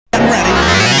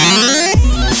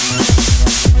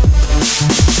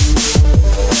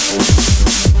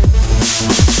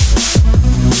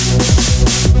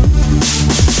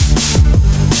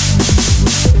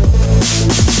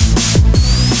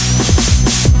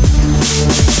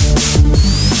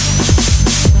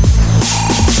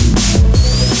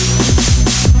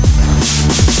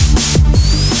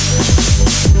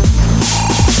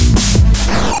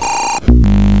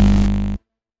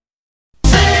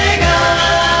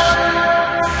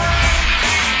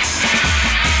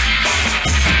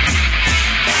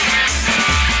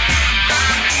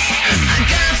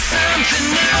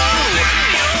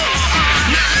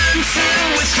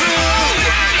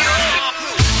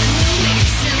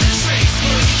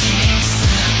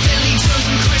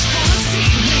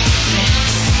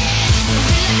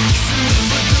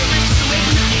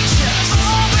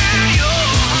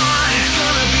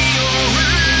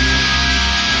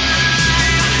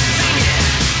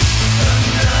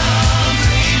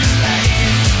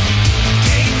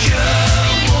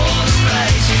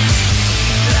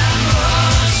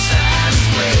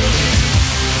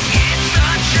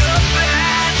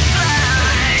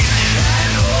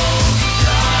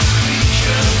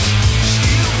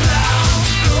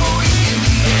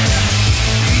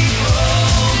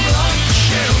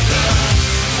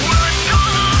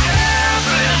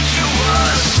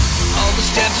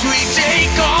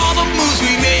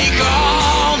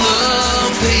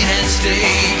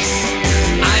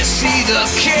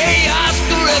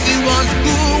one.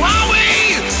 Who are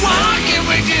we? What can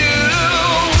we do?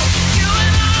 You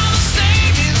and I are the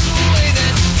same in the way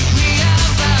that we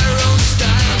have our own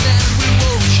style that we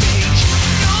won't change.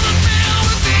 You're the man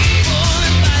with evil,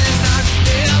 if that is not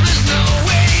there, there's no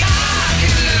way I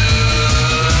can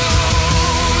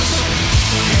lose.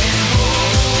 Can't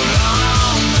hold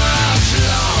on much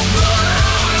longer.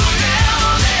 I'll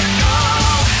never let go.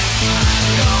 I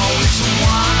know it's a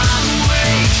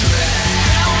one-way trip.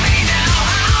 Tell me now,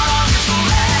 how long is the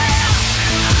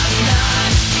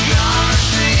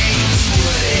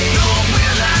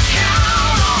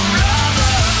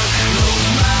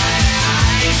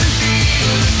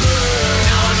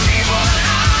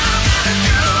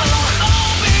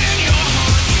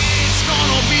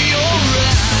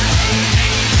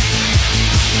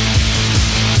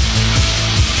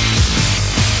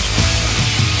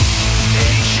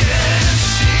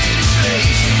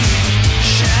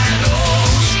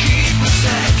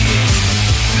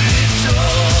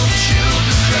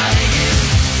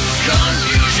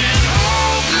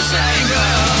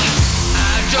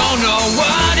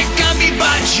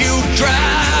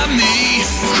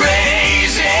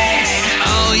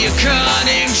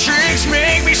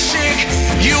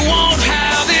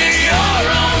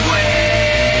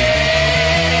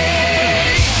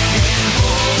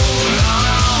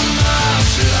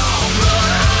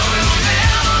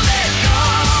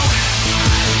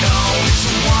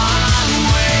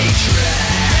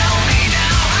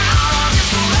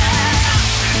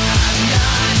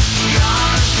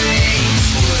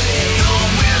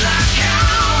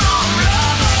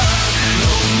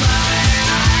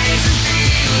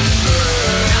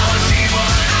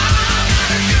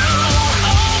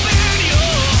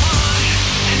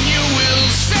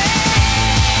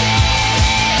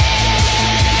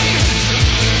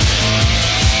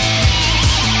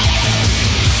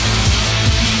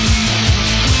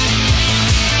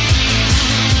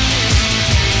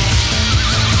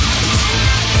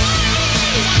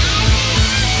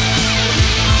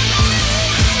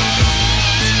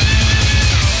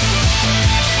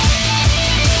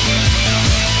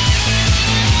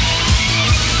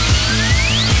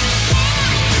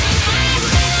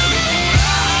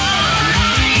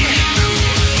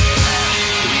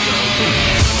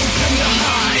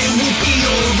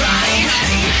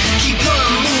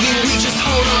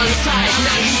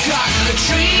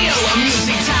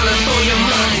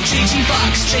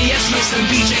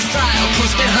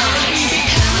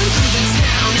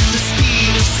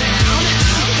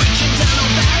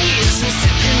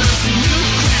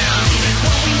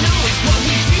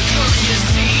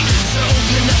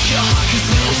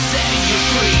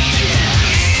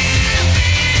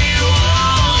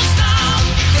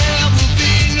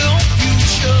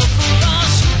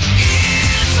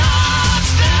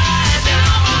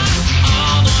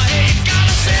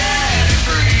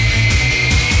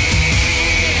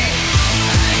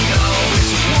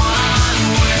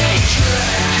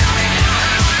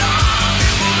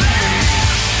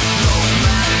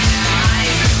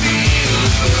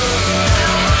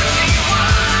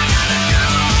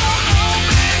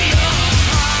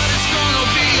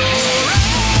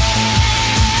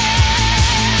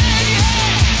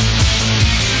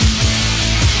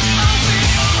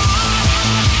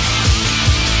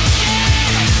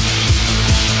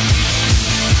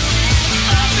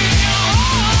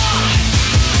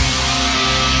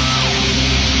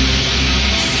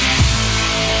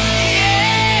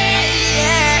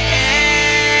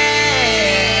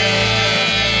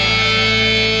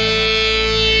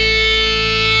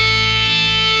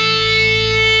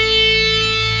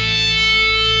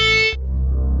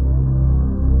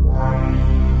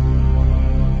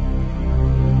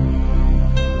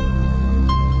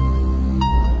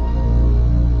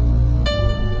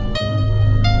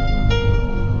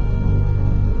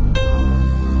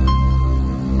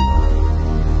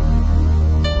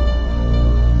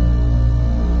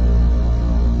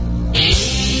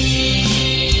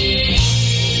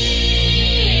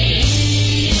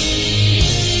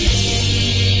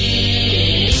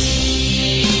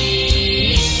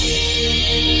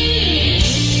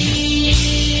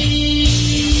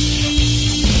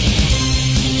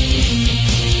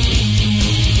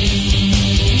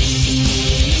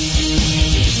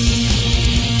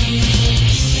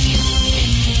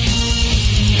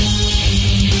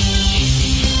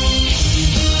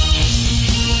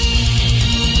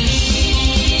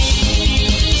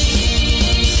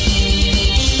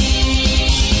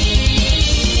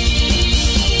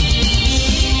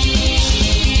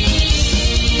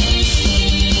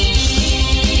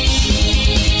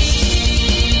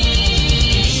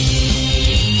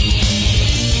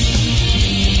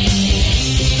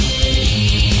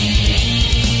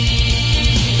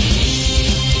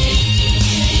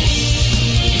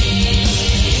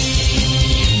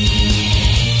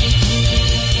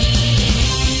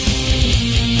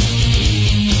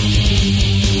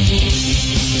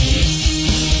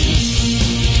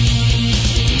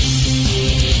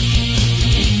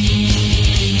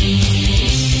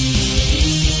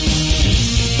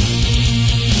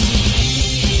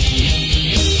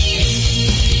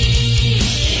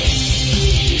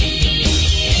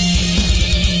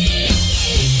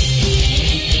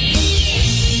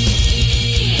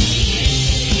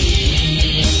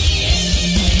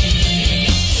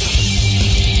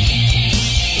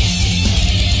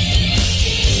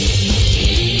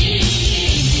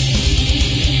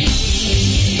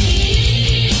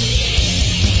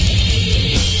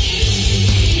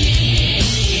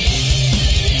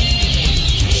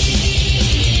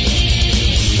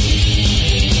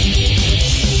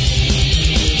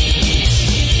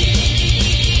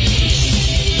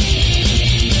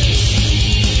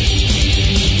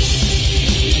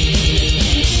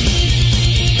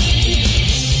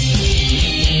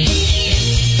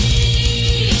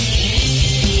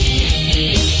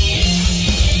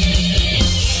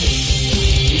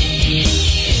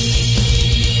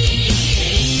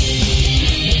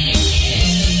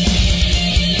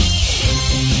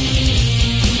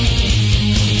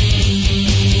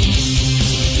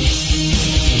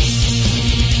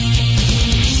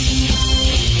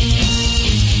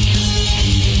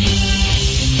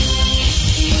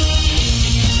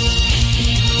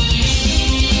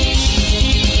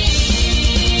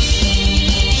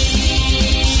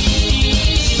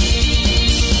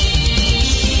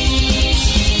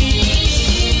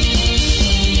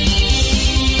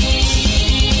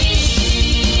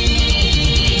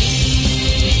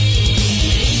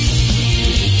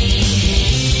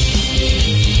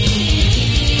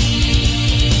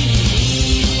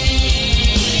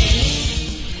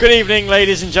Good evening,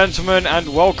 ladies and gentlemen,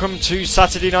 and welcome to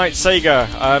Saturday Night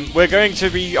Sega. We're going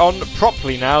to be on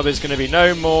properly now. There's going to be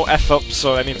no more F-ups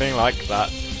or anything like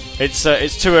that. It's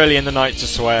too early in the night to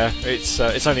swear. It's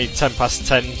only 10 past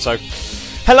 10, so...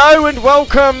 Hello and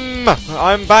welcome!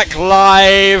 I'm back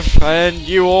live, and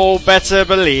you all better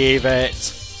believe it.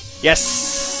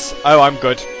 Yes! Oh, I'm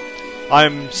good.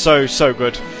 I'm so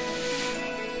good.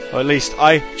 Or at least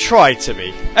I try to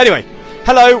be. Anyway,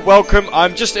 hello, welcome.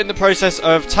 I'm just in the process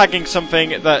of tagging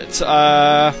something that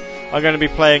I'm going to be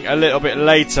playing a little bit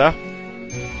later.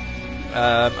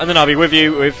 And then I'll be with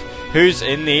you with who's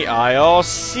in the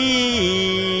IRC.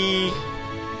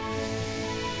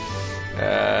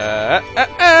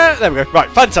 There we go.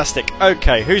 Right, fantastic.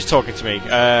 Okay, who's talking to me?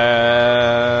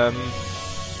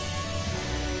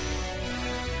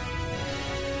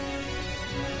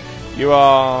 You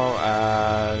are.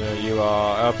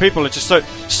 People are just so.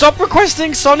 Stop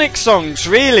requesting Sonic songs,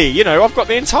 really. You know, I've got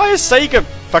the entire Sega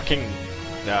fucking.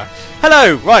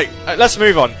 Hello, right. Let's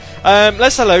move on.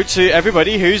 Let's hello to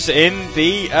everybody who's in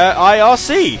the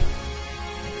IRC.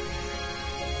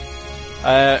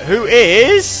 Who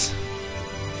is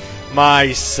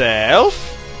myself.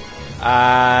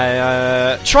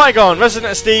 Trigon,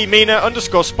 Resident SD, Mina,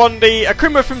 _ Spondy,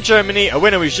 Akuma from Germany, A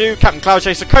Winner Was You, Captain Cloud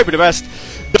Chaser, Cobra the Best,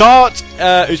 Dart,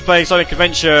 who's playing Sonic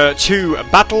Adventure 2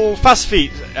 Battle, Fast Feet,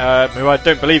 who I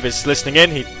don't believe is listening in,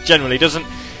 he generally doesn't,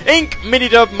 Ink,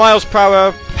 Minidub, Miles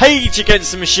Prower, Page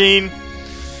Against the Machine,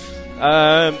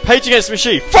 Page Against the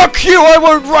Machine, fuck you, I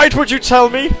won't write what you tell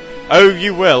me! Oh,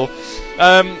 you will.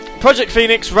 Project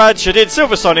Phoenix, Rad, Shadid,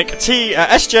 Silver Sonic, SJ,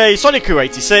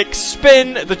 Sonic86,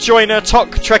 Spin, The Joiner, Tok,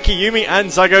 Trekkie, Yumi, and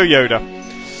Zago Yoda.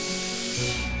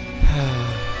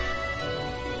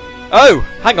 Oh,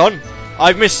 hang on.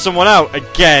 I've missed someone out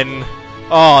again.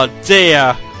 Oh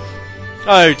dear.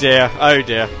 Oh dear. Oh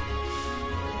dear.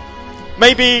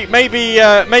 Maybe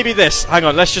this. Hang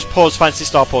on. Let's just pause Phantasy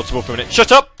Star Portable for a minute.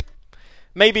 Shut up.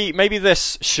 Maybe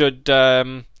this should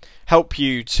help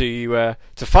you to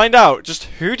find out just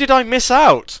who did I miss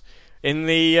out in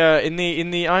the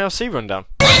IRC rundown.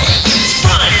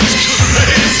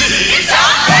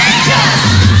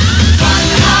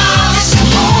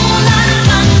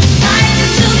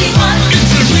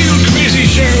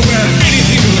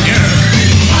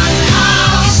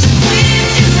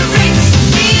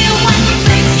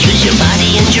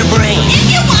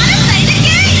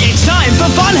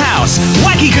 Funhouse,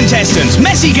 wacky contestants,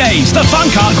 messy games, the Fun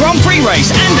Kart Grand Prix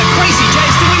race, and a crazy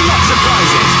chance to win lots of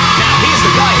prizes. Now here's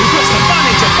the guy who puts the fun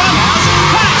into Funhouse,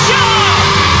 Pat Shaw!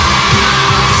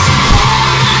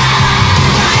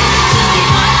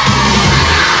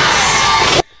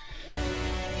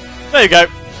 There you go.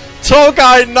 Tall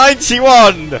Guy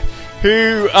 91,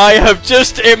 who I have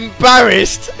just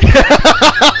embarrassed.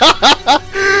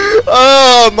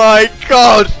 Oh my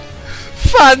god.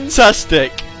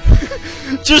 Fantastic.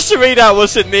 Just to read out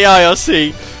what's in the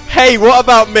IRC. Hey, what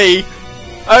about me?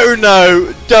 Oh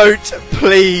no, don't,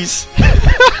 please.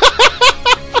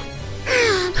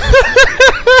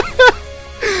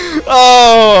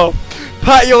 Oh,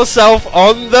 pat yourself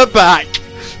on the back.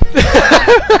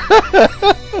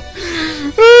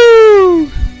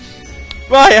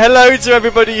 Right, hello to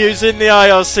everybody who's in the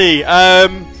IRC.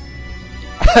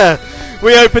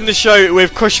 We opened the show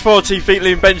with Crush 40,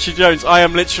 Featly and Benji Jones. I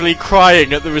am literally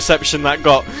crying at the reception that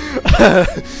got.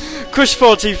 Crush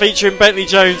 40 featuring Bentley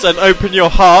Jones and Open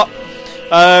Your Heart.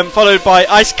 Followed by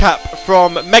Ice Cap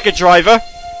from Mega Driver.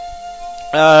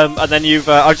 And then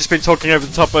I've just been talking over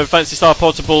the top of Phantasy Star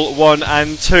Portable 1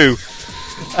 and 2.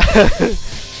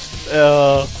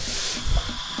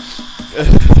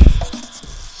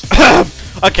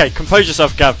 Okay, compose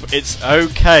yourself, Gav. It's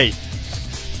okay.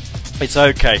 It's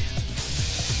okay.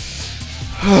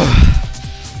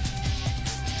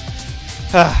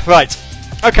 Right.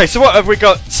 Okay, so what have we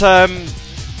got?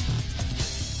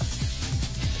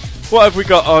 What have we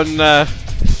got on the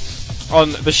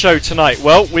show tonight?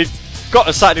 Well, we've got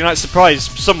a Saturday night surprise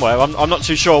somewhere. I'm not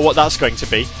too sure what that's going to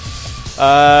be.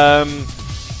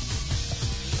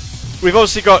 We've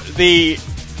also got the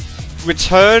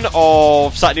return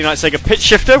of Saturday Night Sega Pitch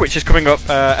Shifter, which is coming up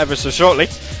ever so shortly.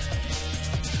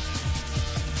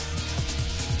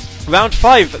 Round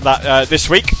 5 this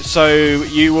week, so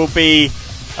you will be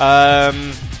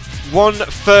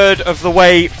 1/3 of the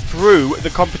way through the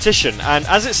competition, and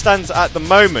as it stands at the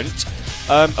moment,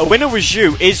 A Winner Was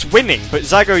You is winning, but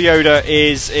Zago Yoda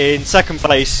is in second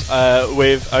place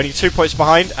with only 2 points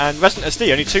behind, and Resident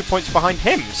SD only 2 points behind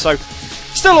him, so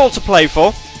still all to play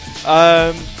for.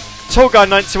 Tall Guy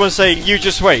 91 saying, you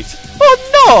just wait. Oh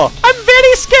no, I'm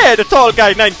very scared of Tall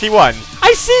Guy 91.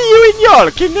 I see you in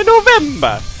York in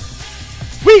November.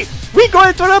 We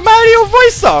going to the Mario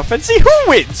voice-off and see who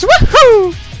wins.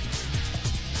 Woohoo!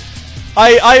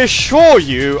 I assure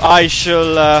you, I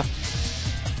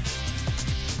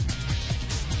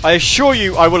assure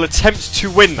you, I will attempt to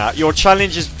win that. Your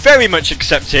challenge is very much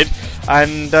accepted,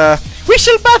 and we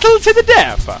shall battle to the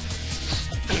death.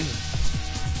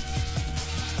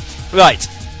 Right.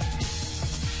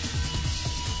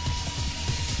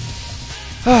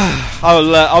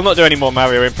 I'll not do any more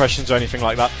Mario impressions or anything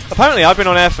like that. Apparently I've been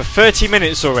on air for 30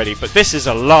 minutes already, but this is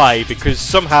a lie because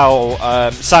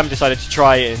somehow Sam decided to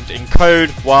try and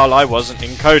encode while I wasn't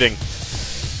encoding.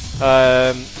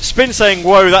 Spin saying,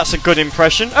 whoa, that's a good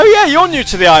impression. Oh yeah, you're new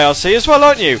to the IRC as well,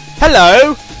 aren't you?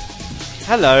 Hello!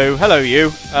 Hello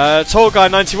you. Tall Guy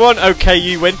 91, okay,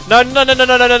 you win. No.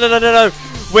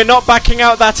 We're not backing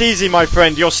out that easy, my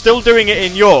friend. You're still doing it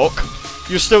in York.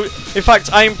 In fact,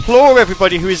 I implore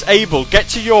everybody who is able, get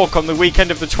to York on the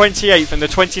weekend of the 28th and the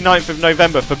 29th of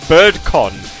November for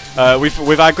BirdCon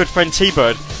with our good friend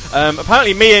T-Bird.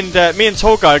 Apparently, me and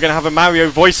Tall Guy are going to have a Mario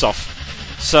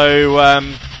voice-off. So,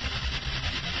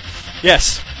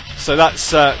 yes. So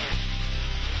that's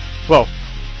well,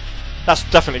 that's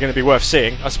definitely going to be worth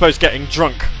seeing. I suppose getting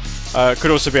drunk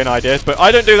could also be an idea, but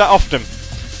I don't do that often.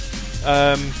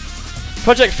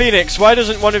 Project Phoenix, why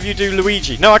doesn't one of you do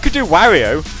Luigi? No, I could do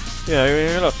Wario. You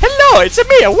know, hello, it's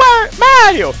me,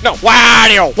 Mario. No,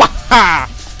 Wario.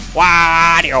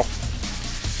 Wario.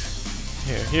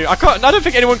 Here, I don't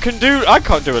think anyone can do. I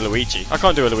can't do a Luigi. I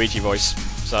can't do a Luigi voice.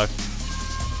 So,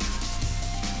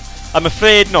 I'm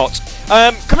afraid not.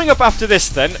 Coming up after this,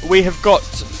 then we have got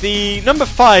the number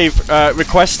 5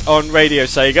 request on Radio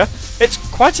Sega. It's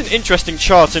quite an interesting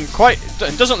chart and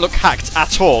doesn't look hacked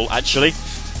at all, actually.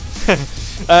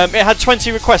 It had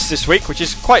 20 requests this week, which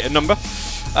is quite a number.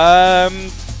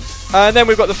 And then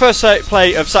we've got the first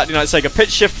play of Saturday Night Sega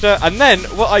Pitch Shifter, and then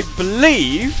what I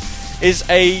believe is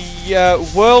a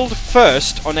world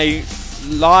first on a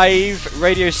live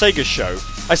Radio Sega show.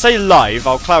 I say live,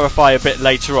 I'll clarify a bit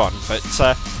later on, but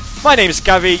my name is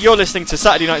Gavi, you're listening to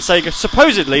Saturday Night Sega,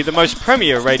 supposedly the most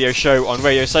premier radio show on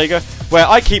Radio Sega, where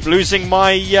I keep losing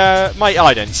my my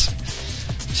idents.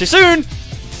 See you soon!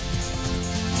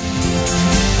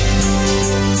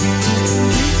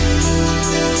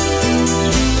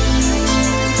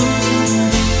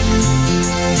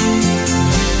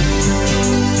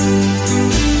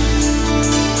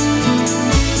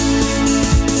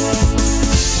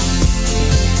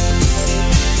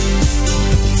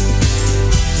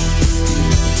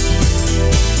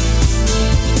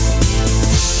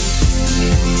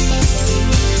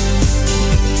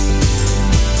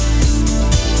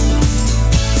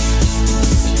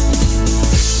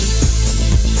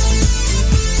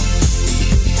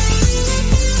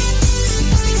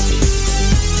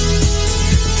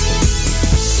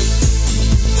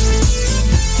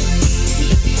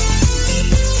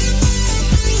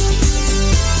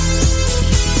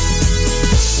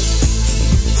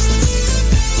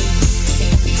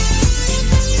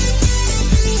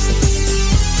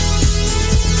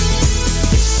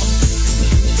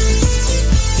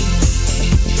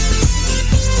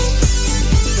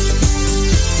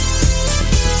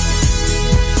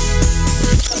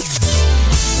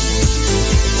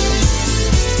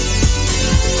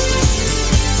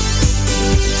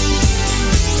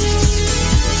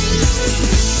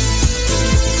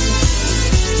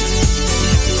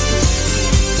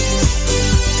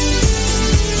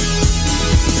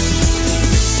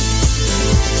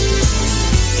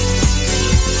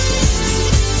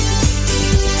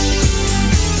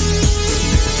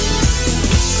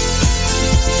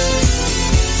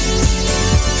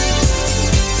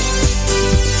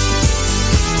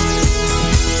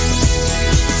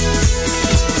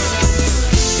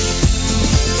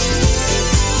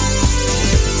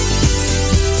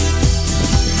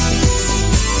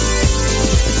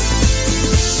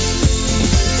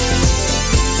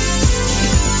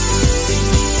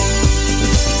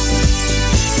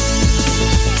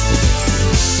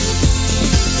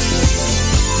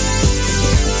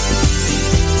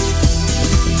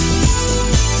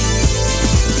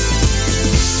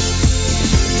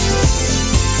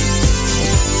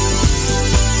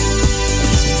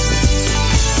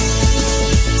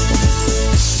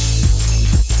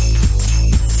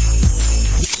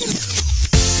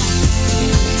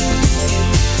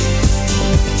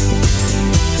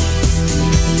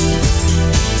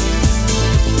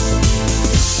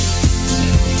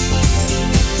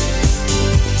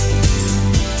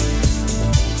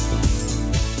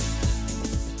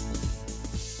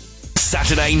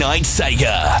 Saturday Night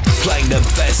Sega, playing the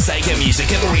best Sega music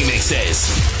and remixes.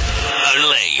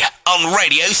 Only on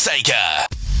Radio Sega.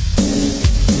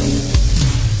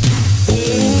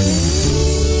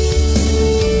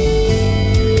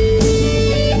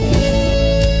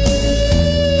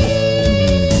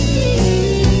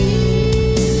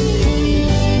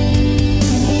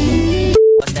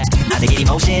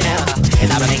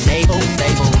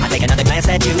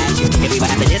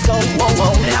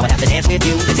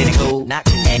 sitting cool. And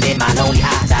in my lonely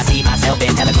eyes, I see myself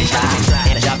in eloquent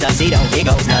stride. In a sharp tuxedo, here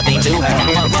goes nothing to her.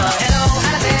 Hello,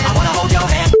 Allison, I wanna hold your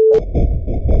hand.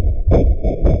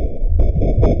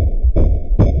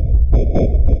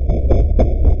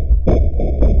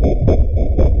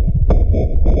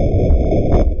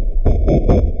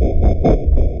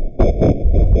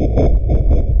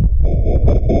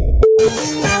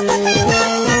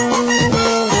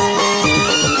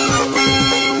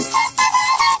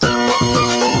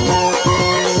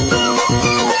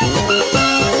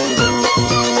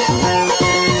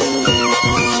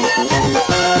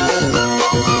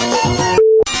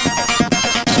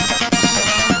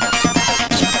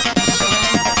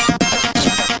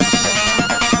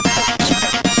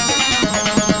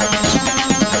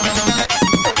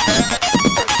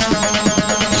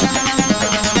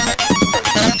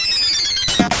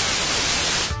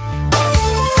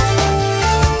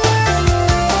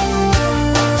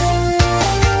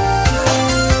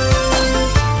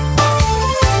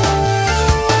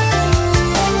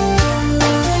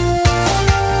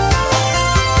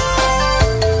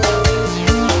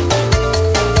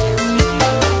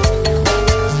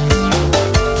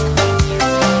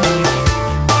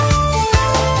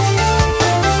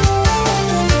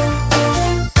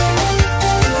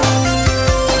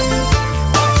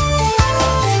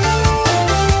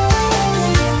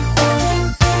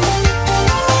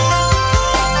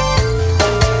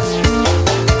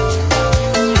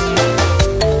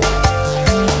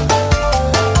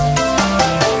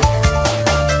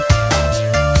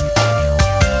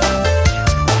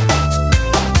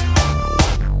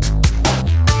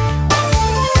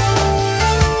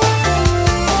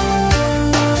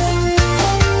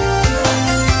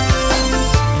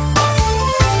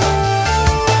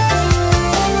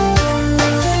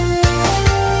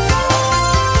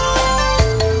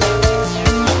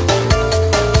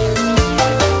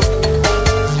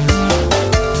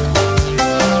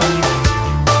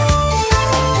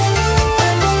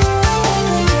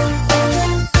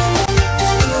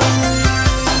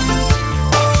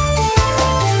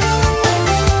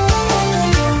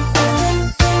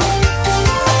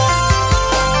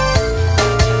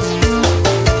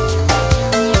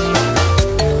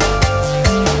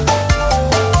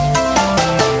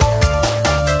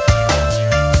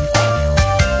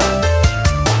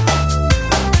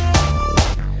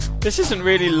 This isn't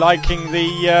really liking the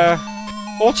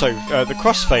the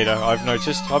crossfader, I've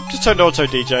noticed. I've just turned Auto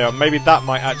DJ on. Maybe that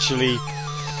might actually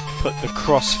put the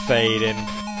crossfade in.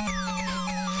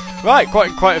 Right,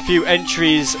 quite a few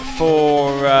entries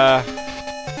for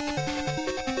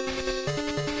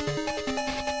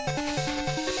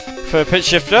Pitch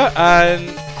Shifter,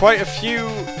 and quite a few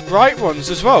right ones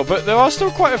as well. But there are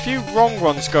still quite a few wrong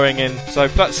ones going in, so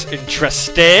that's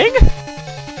interesting.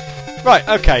 Right,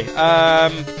 okay.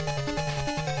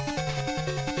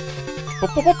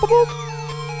 What's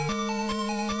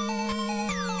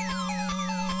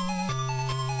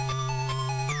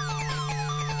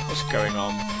going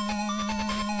on?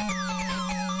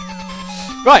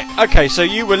 Right, okay, so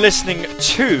you were listening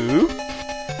to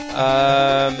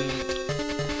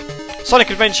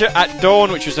Sonic Adventure at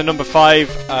Dawn, which was the number 5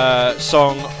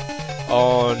 song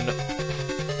on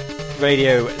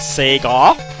Radio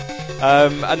Sega.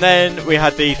 And then we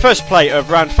had the first play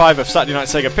of round 5 of Saturday Night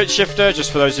Sega Pitch Shifter,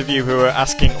 just for those of you who are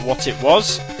asking what it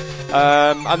was.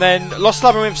 And then Lost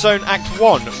Labyrinth Zone Act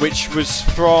 1, which was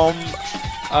from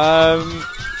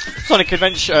Sonic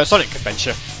Adventure,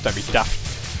 don't be daft.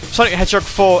 Sonic the Hedgehog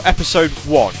 4 Episode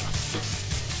 1.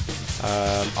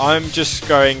 I'm just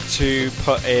going to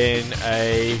put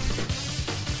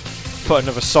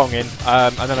another song in,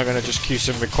 and then I'm going to just queue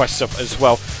some requests up as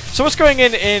well. So what's going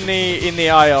in the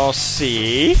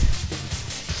IRC?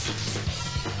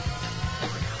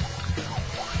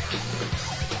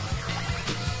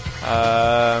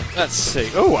 Let's see.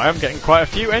 Oh, I am getting quite a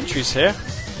few entries here.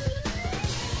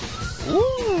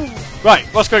 Ooh. Right,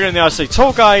 what's going on in the IRC?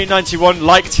 Tall Guy 91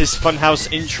 liked his Funhouse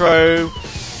intro.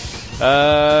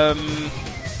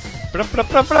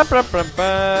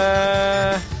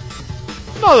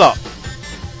 Not a lot,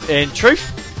 in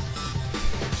truth.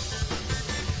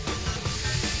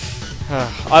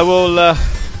 I will.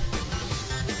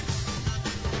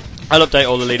 I'll update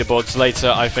all the leaderboards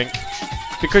later, I think,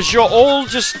 because you're all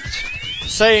just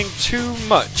saying too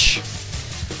much.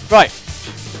 Right.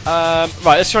 Right.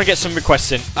 Let's try and get some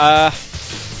requests in.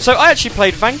 So I actually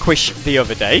played Vanquish the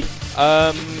other day.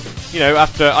 You know,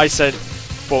 after I said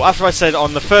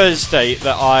on the Thursday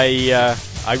that I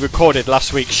recorded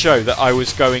last week's show that I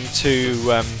was going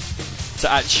to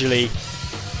actually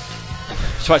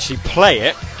play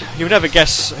it. You'll never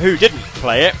guess who didn't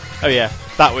play it. Oh yeah,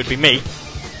 that would be me.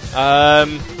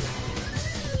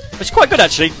 It's quite good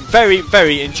actually. Very,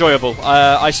 very enjoyable.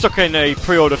 I stuck in a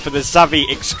pre-order for the Zavi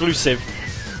exclusive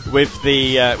with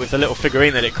the little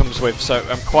figurine that it comes with, so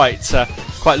I'm quite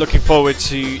looking forward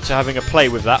to having a play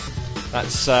with that.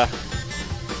 That's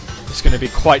it's going to be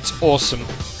quite awesome.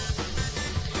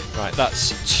 Right,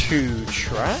 that's 2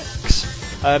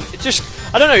 tracks. I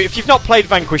don't know if you've not played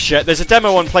Vanquish yet. There's a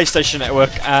demo on PlayStation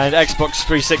Network and Xbox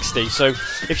 360. So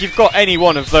if you've got any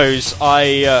one of those,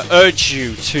 I urge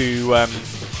you to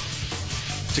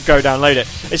go download it.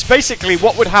 It's basically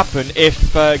what would happen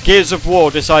if Gears of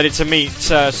War decided to meet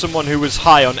someone who was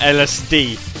high on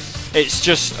LSD. It's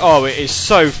just, it is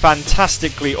so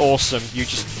fantastically awesome. You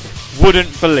just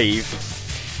wouldn't believe.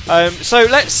 So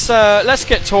let's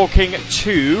get talking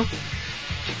to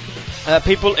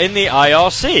people in the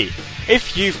IRC.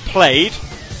 If you've played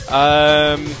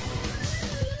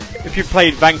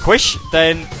Vanquish,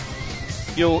 then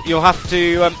you'll have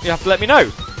to let me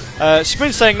know.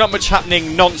 Spoon's saying not much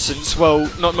happening. Nonsense. Well,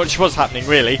 not much was happening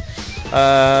really.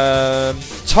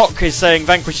 Tok is saying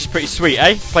Vanquish is pretty sweet,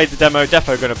 eh? Played the demo,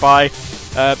 defo gonna buy.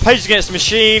 Page Against the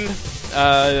Machine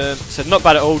said not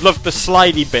bad at all. Loved the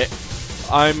slidey bit.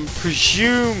 I'm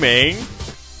presuming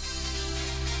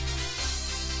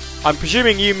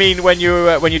you mean when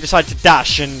you decide to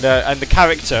dash and the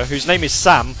character, whose name is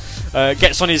Sam,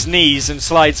 gets on his knees and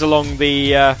slides along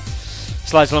the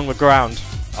ground.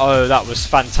 Oh, that was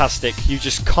fantastic! You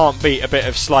just can't beat a bit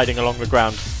of sliding along the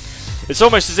ground. It's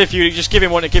almost as if you just give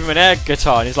him an air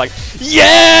guitar, and he's like,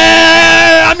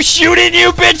 "Yeah, I'm shooting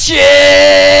you,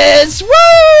 bitches!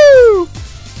 Woo!"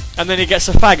 And then he gets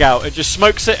a fag out and just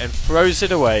smokes it and throws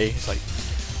it away. It's like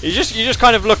you just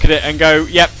kind of look at it and go,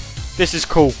 "Yep, this is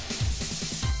cool."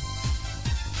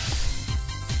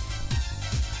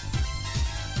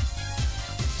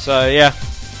 So yeah.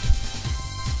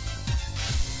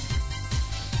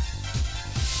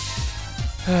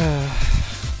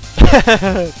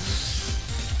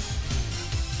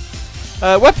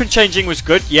 Weapon changing was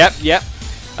good. Yep.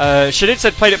 Shadid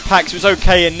said played at PAX, it was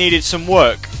okay and needed some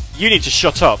work. You need to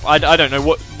shut up. I don't know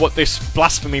what this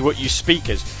blasphemy what you speak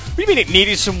is. What do you mean it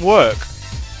needed some work?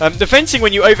 The fencing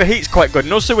when you overheat is quite good,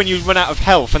 and also when you run out of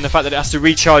health, and the fact that it has to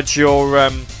recharge your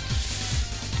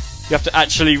you have to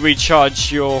actually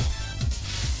recharge your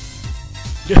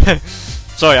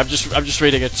sorry, I'm just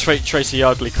reading a Tracy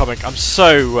Yardley comic. I'm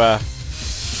so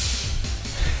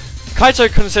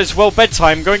Kaito-kun says, well,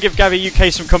 bedtime. Go and give Gary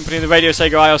UK some company in the Radio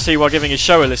Sega IRC while giving his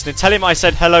show a listen. And tell him I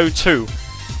said hello too.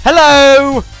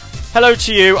 Hello! Hello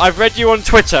to you. I've read you on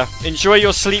Twitter. Enjoy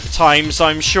your sleep times,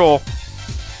 I'm sure.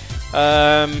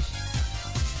 Yeah,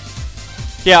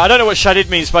 I don't know what Shadid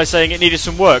means by saying it needed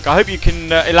some work. I hope you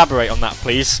can elaborate on that,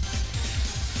 please.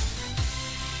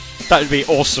 That would be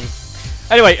awesome.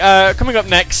 Anyway, coming up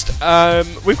next,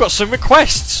 we've got some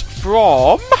requests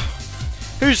from...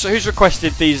 Who's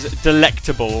requested these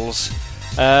delectables?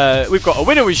 We've got A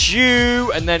Winner Was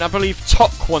You, and then I believe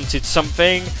Tok wanted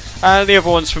something, and the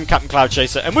other one's from Captain Cloud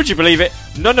Chaser. And would you believe it?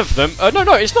 None of them...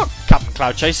 no, it's not Captain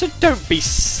Cloud Chaser. Don't be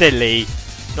silly.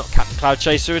 Not Captain Cloud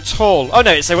Chaser at all. Oh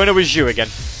no, it's A Winner Was You again.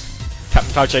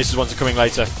 Captain Cloud Chaser's ones are coming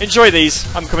later. Enjoy these.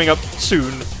 I'm coming up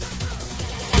soon.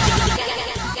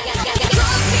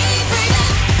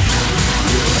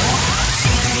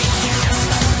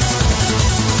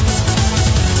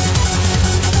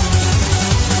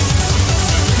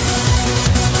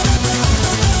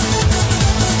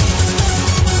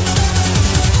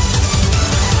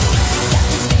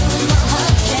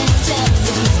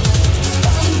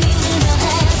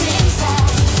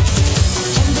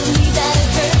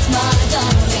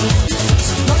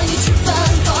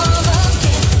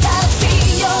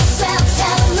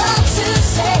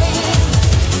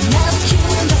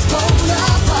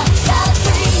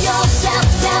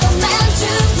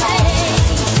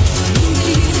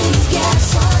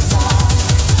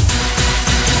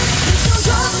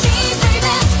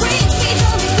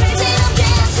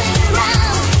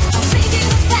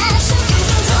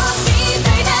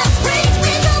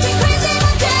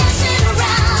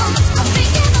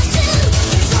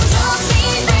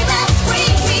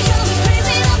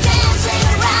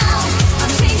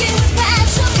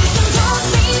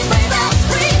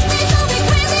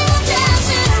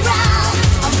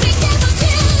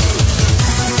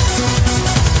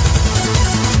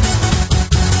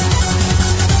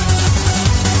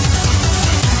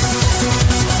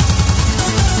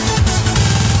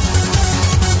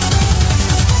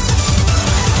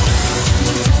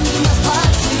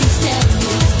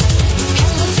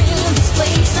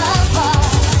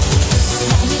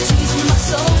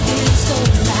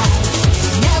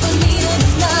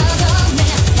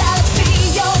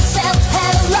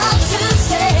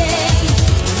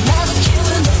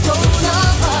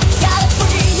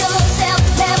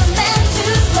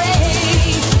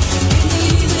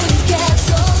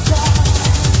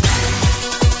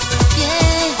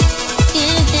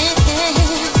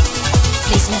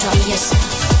 control me yourself.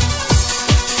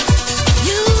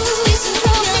 You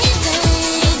control me, baby.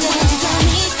 Drive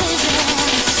me crazy.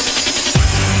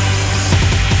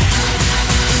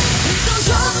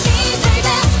 Control me,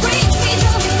 baby. Freak me,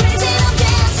 drive me crazy. I'm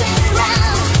dancing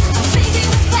around. I'm thinking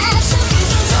with passion.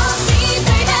 Control me,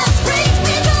 baby. Freak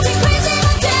me, drive me crazy.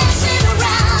 I'm dancing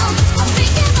around. I'm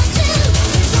thinking of you.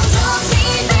 Control me,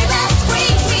 baby.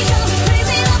 Freak me, drive me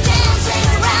crazy. I'm dancing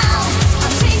around.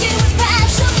 I'm thinking with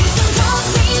passion. Control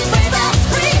me, baby.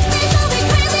 Freak me, drive me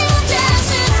crazy. I'm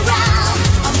dancing around.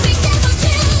 I'm thinking of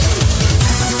you.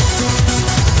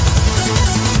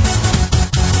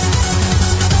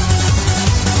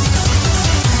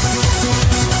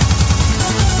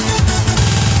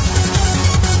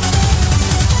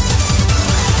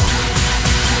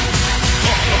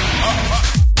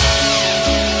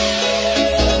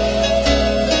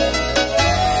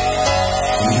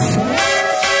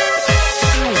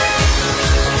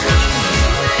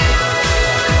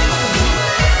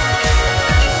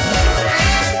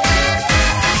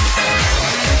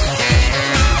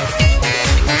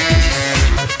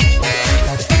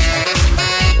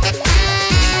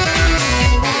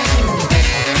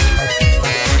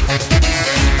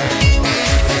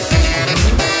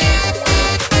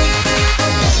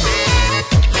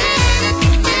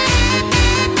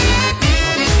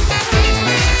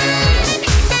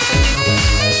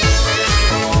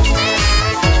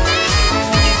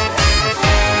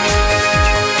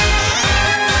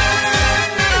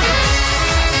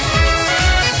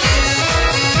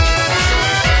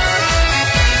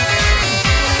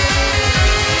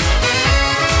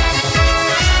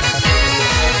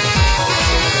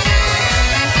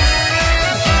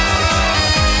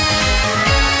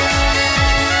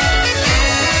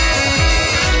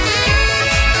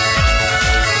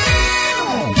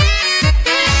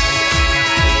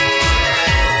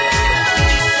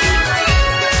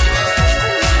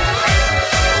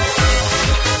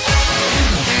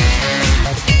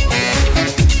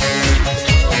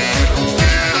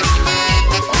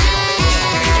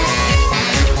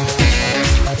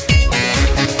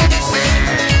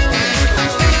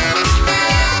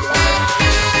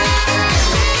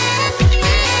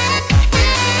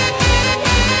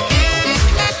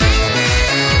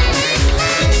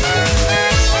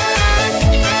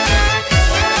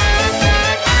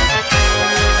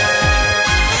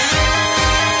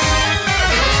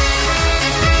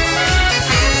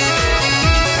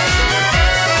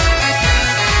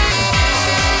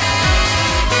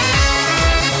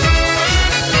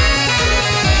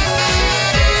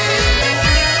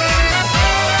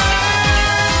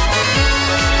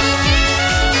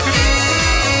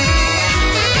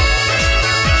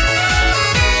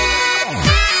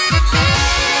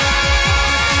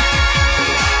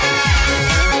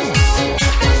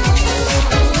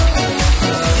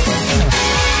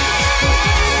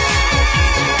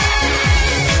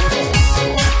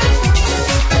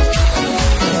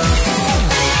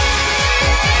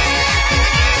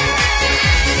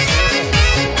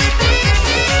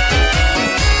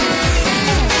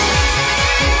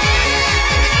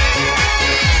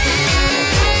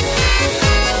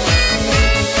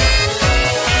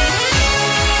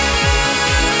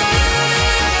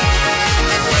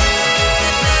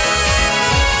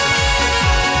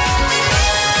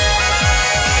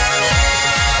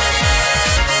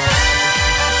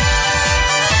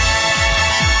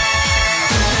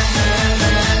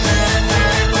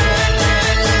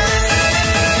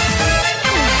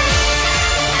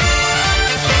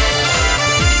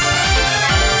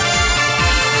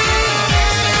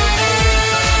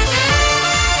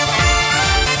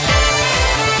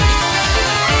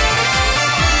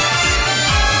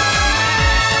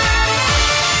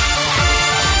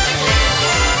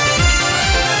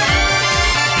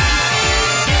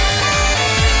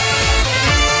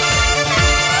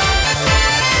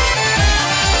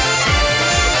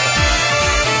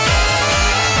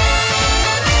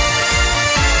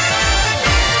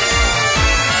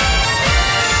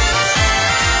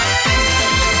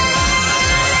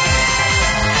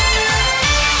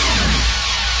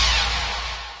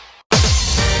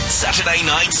 Saturday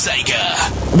Night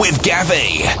Sega with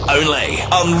Gavi, only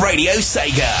on Radio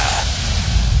Sega.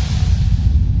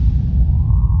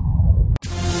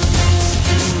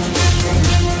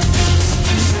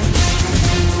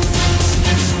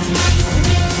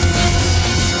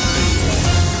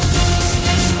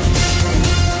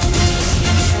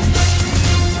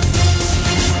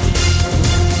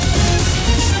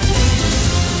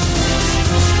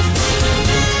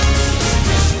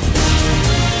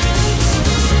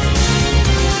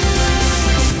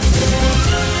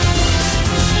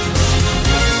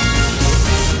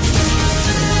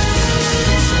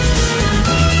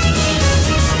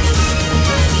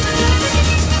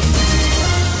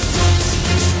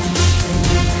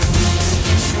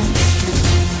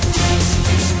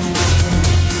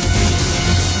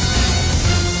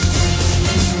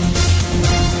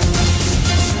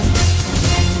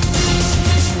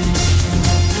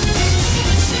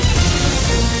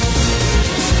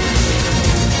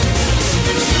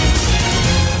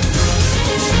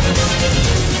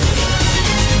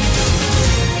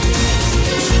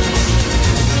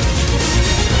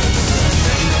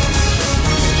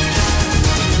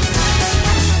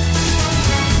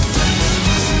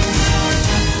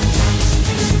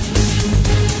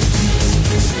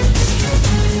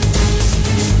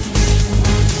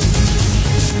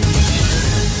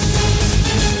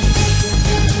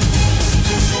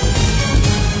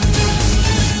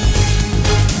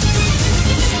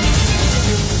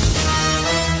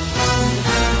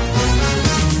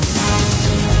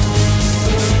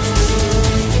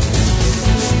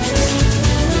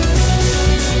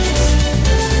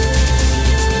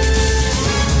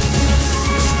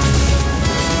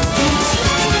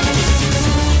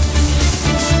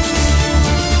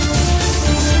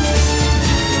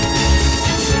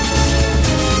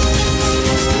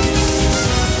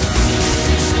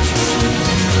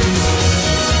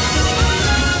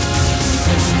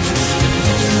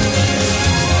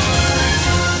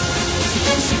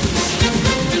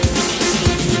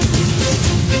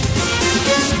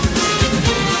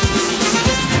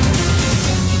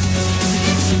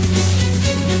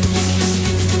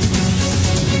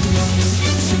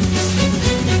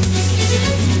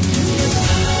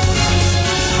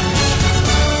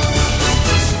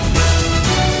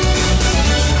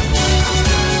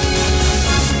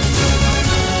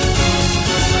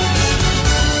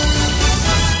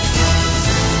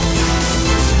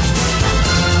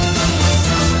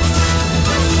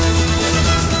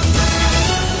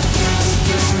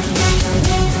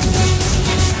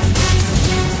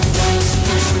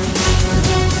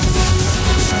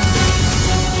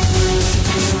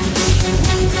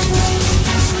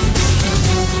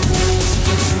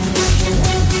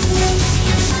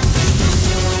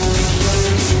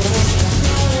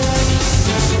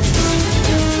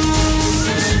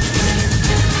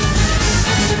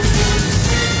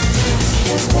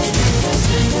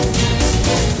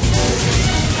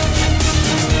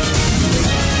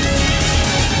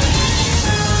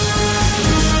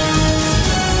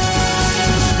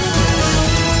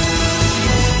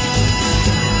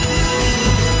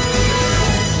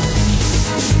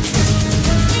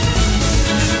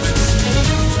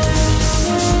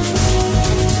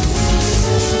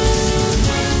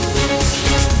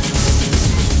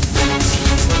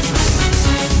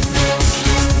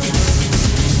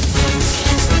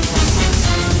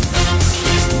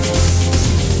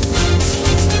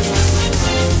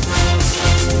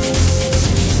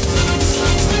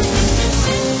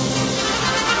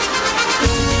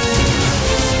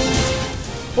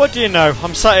 what do you know?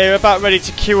 I'm sat here about ready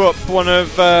to queue up one of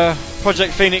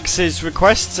Project Phoenix's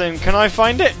requests, and can I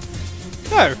find it?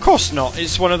 No, of course not.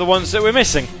 It's one of the ones that we're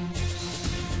missing.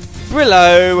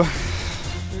 Brillo.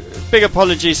 Big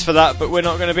apologies for that, but we're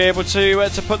not going to be able to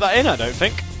put that in, I don't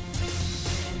think.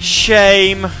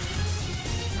 Shame.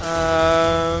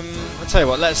 I'll tell you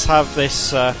what, let's have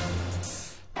this. I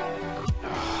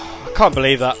can't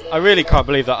believe that. I really can't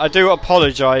believe that. I do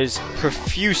apologise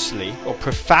profusely, or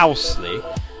profusely,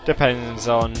 depends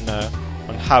on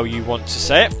how you want to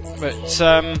say it. But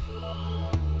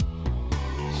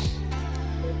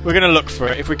we're going to look for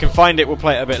it. If we can find it, we'll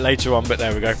play it a bit later on, but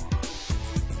there we go.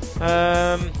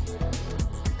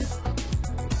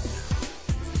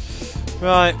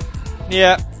 Right.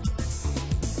 Yeah.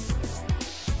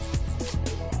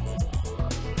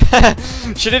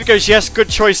 Shadid goes, yes, good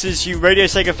choices, you Radio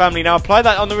Sega family. Now apply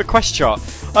that on the request chart.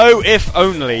 Oh, if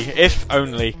only. If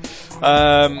only.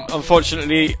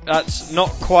 Unfortunately, that's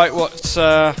not quite what's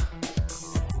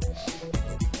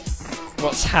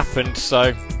happened,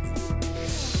 so...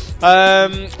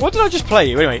 what did I just play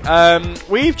you? Anyway,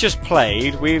 we've just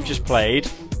played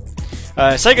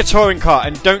Sega Touring Car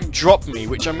and Don't Drop Me,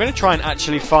 which I'm going to try and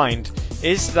actually find.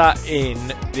 Is that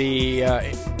in the...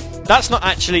 that's not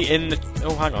actually in the...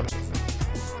 Oh, hang on.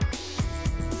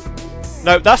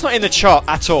 No, that's not in the chart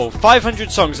at all.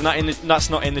 500 songs and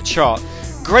that's not in the chart.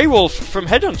 Grey Wolf from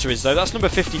Headhunter is, though. That's number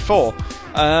 54.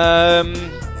 And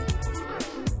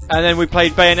then we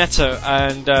played Bayonetta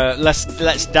and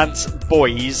Let's Dance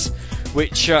Boys,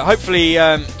 which hopefully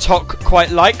Tok quite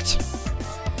liked.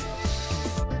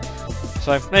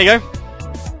 So, there you go.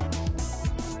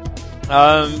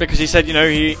 Because he said, you know,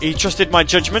 he trusted my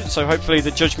judgment, so hopefully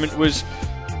the judgment was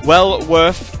well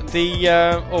worth the,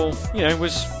 or, you know,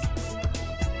 was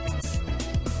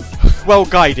well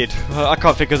guided. I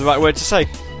can't think of the right word to say.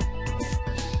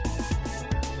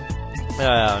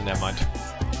 Never mind.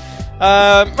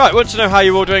 Right, want to know how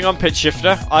you're all doing on Pitch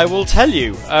Shifter? I will tell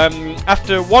you.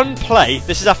 After one play,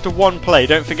 this is after one play,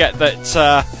 don't forget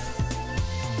that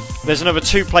there's another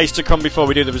 2 plays to come before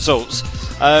we do the results.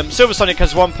 Silver Sonic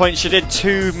has 1 point, Shadid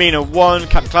 2, Mina 1,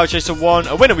 Captain Cloud Chaser 1,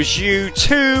 a winner was you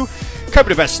 2,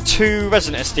 Cobra the Best 2,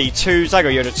 Resident SD 2,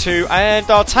 Zago Yoda 2, and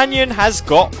D'Artagnan has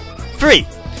got 3.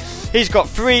 He's got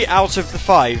 3 out of the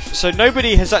 5, so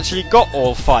nobody has actually got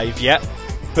all 5 yet.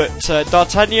 But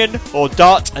D'Artagnan, or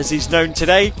Dart as he's known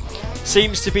today,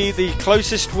 seems to be the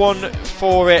closest one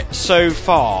for it so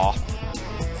far.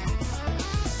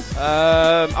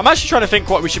 I'm actually trying to think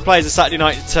what we should play as a Saturday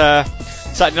night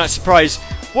surprise.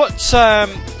 What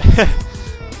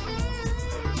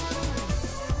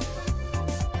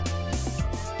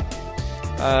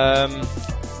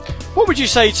what would you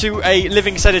say to a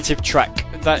Living Sedative track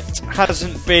that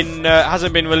hasn't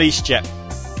been released yet?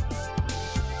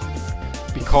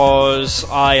 Because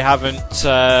I haven't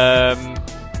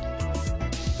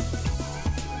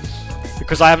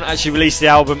actually released the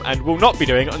album and will not be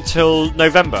doing it until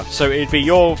November. So it'd be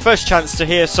your first chance to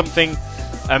hear something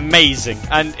amazing,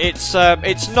 and it's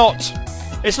not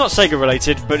Sega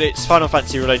related, but it's Final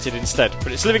Fantasy related instead.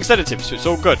 But it's Living Sedative, so it's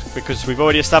all good because we've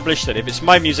already established that if it's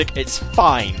my music, it's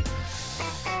fine.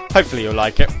 Hopefully you'll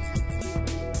like it.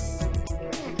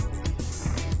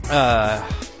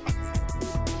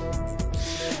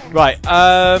 Right,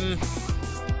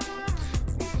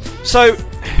 so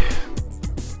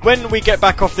when we get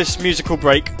back off this musical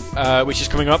break, which is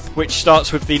coming up, which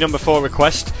starts with the number 4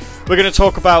 request, we're going to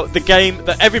talk about the game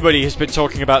that everybody has been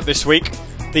talking about this week,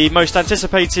 the most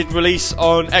anticipated release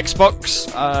on Xbox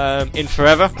in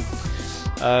forever,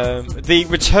 the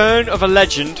return of a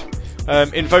legend,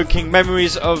 invoking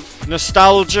memories of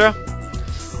nostalgia,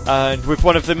 and with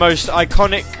one of the most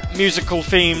iconic musical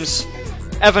themes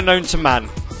ever known to man.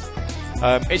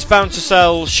 It's bound to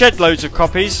sell shed loads of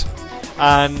copies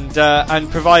and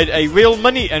provide a real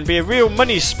money and be a real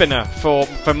money spinner for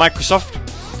Microsoft.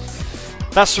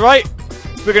 That's right.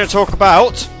 We're going to talk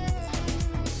about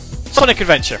Sonic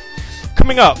Adventure.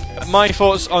 Coming up, my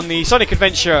thoughts on the Sonic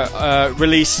Adventure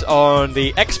release on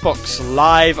the Xbox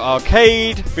Live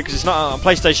Arcade, because it's not on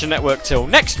PlayStation Network till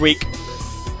next week.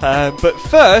 But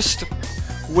first,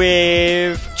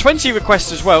 with 20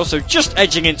 requests as well, so just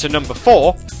edging into number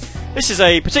 4. This is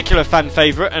a particular fan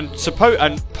favourite and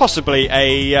possibly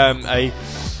a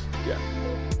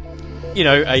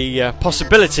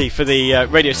possibility for the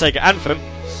Radio Sega anthem.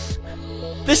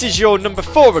 This is your number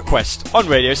 4 request on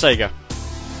Radio Sega.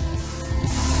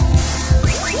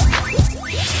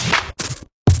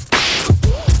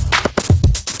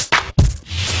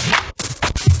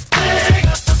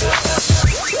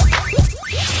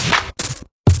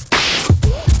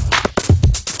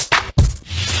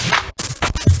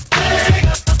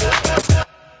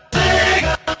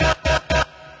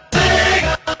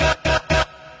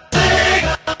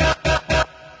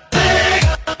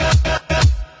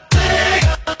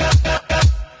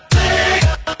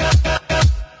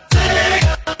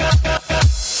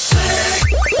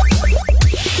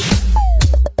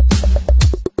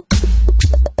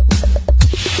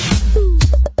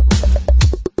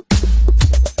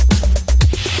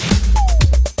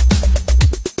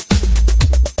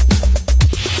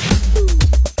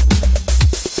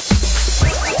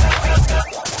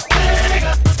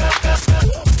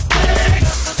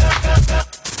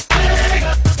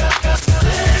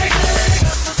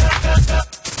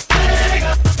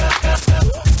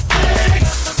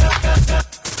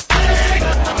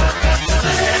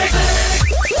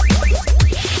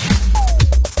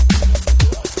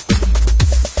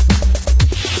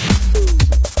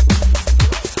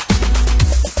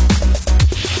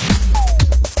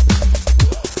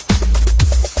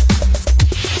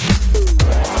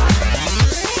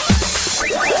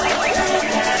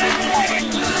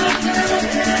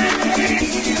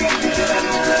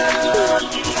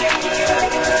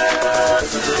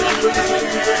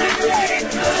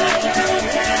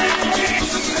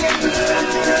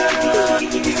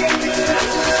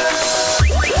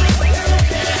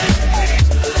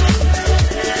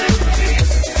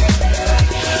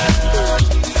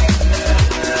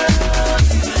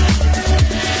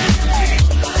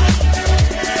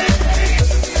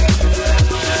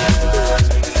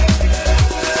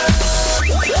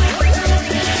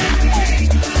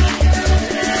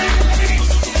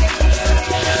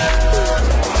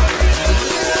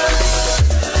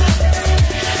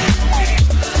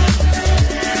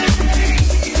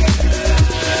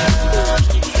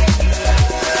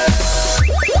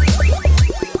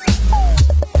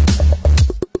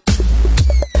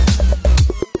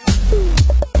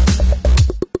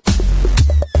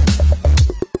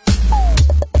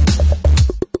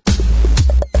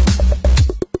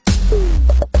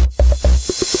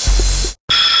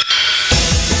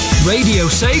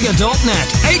 RadioSega.net.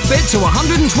 8-bit to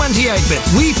 128-bit.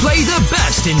 We play the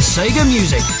best in Sega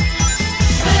music.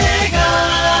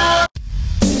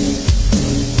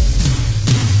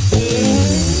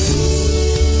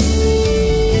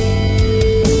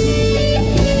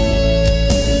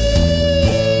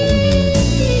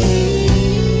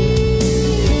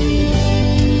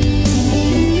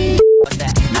 What's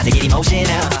that? Not to get emotional,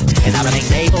 as I remain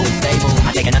stable.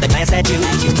 I take another glance at you.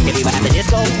 If we were at the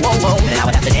disco, then I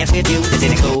would have to dance with you. This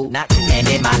isn't cool, not cool. And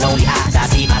in my lonely eyes, I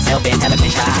see myself in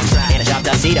elegant shine. In a sharp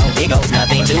tuxedo, it goes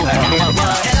nothing to her. Hello,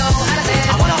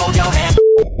 I wanna hold your hand.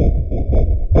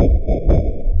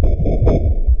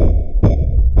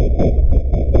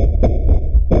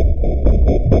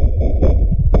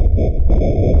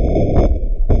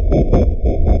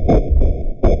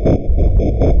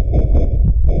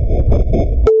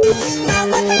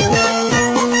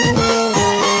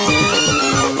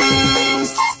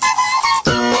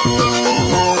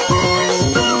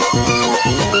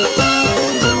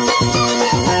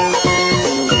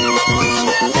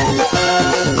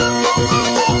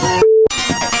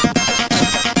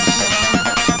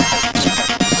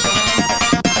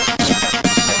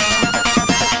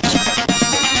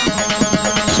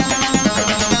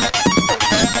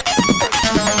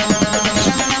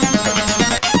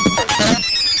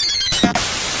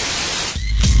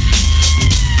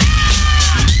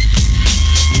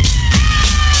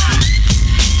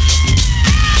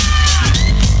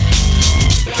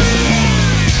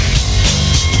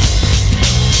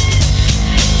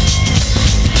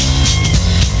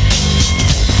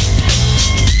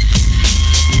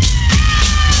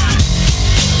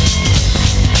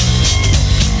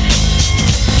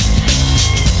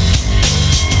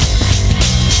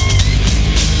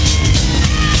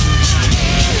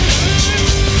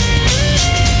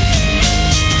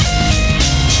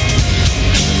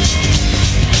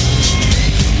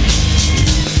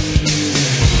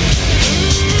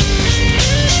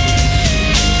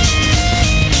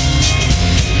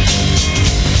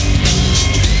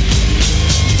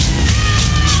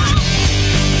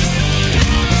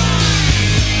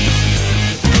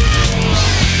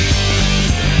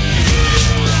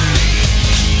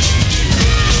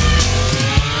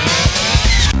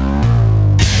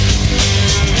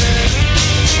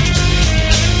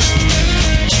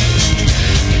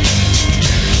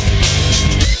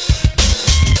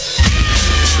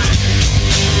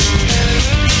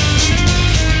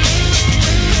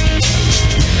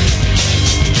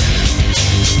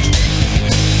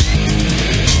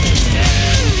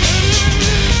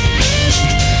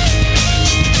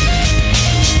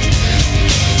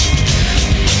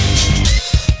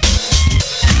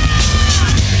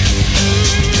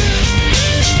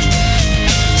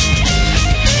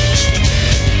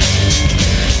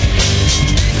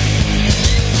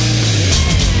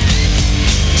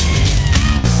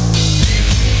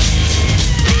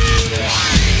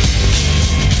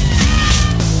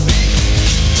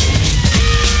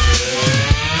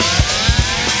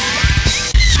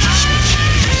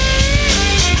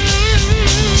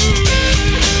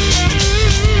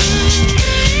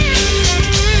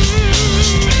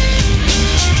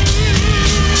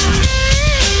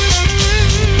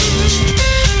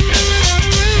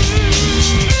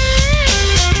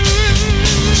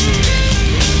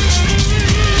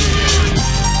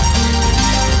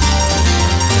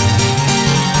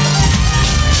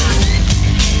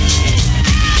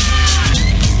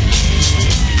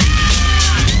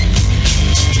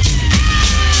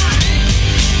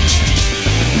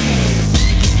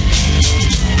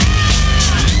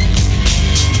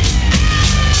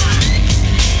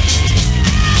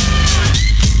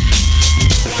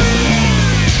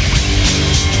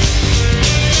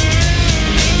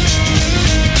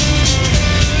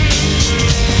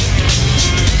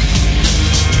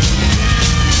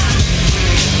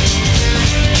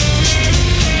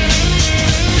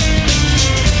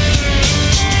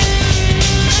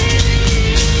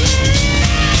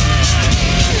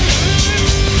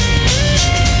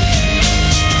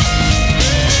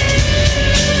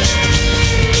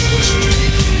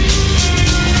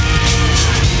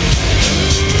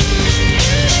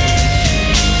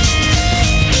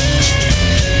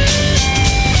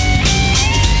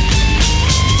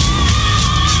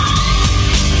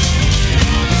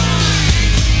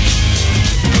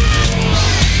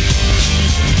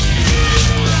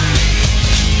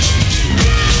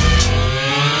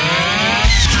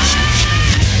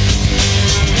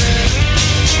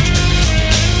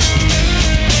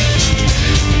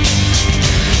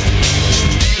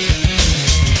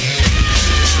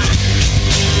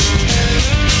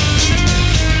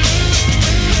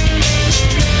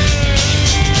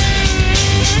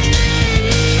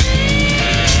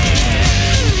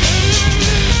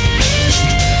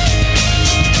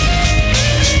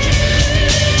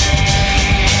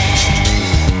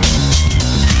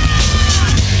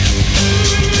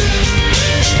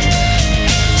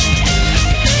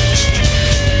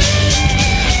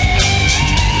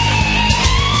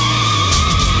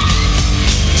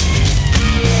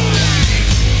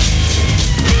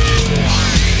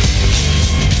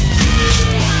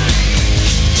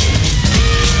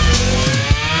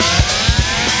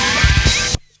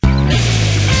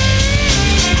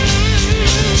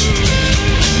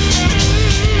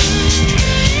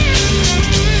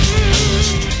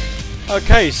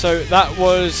 Okay, so that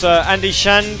was Andy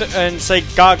Shand and Say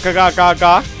Ga Ga Ga Ga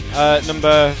Ga.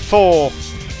 Number 4.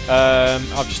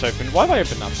 I've just opened. Why have I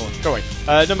opened that for? Go away.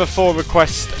 Number 4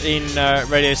 request in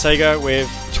Radio Sega with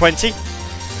 20.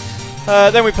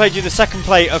 Then we played you the second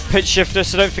play of Pitch Shifter,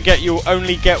 so don't forget you'll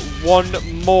only get one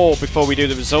more before we do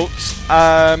the results.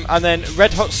 And then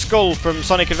Red Hot Skull from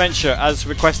Sonic Adventure, as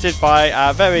requested by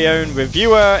our very own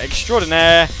reviewer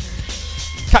extraordinaire,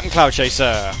 Captain Cloud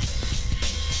Chaser.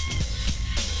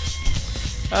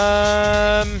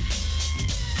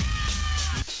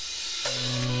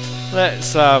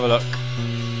 Let's have a look.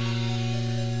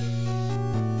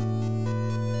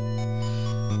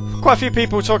 Quite a few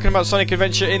people talking about Sonic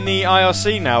Adventure in the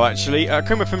IRC now, actually.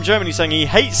 Kuma from Germany saying he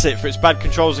hates it for its bad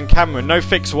controls and camera, no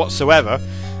fix whatsoever.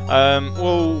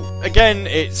 Well, again,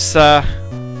 it's you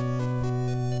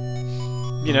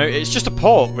know, it's just a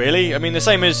port, really. I mean, the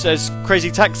same as Crazy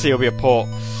Taxi will be a port.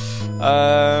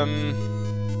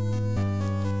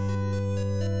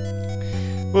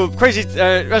 Well, Crazy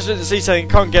Resident Z saying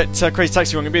can't get Crazy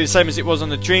Taxi wrong. It'll be the same as it was on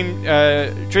the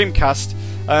Dreamcast.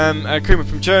 Kuma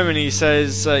from Germany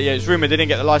says, yeah, it's rumoured they didn't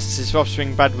get the licenses for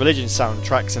Offspring Bad Religion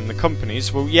soundtracks in the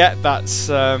companies. Well, yeah, that's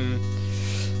the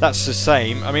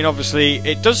same. I mean, obviously,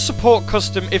 it does support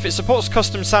custom. If it supports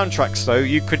custom soundtracks, though,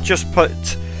 you could just put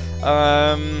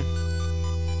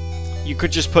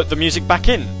the music back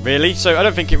in, really. So I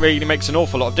don't think it really makes an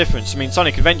awful lot of difference. I mean,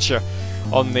 Sonic Adventure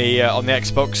on the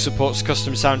Xbox supports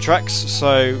custom soundtracks,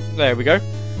 so there we go.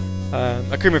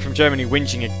 Akuma from Germany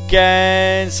whinging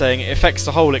again, saying it affects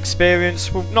the whole experience.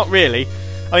 Well, not really.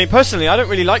 I mean, personally, I don't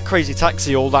really like Crazy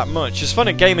Taxi all that much. As fun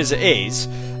a game as it is,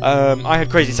 I had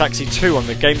Crazy Taxi 2 on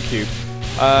the GameCube.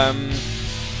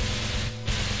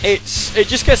 It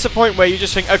just gets to the point where you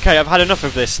just think, okay, I've had enough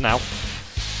of this now.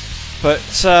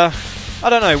 But I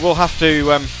don't know. We'll have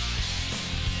to.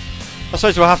 I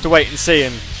suppose we'll have to wait and see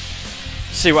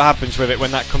what happens with it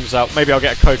when that comes out. Maybe I'll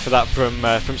get a code for that from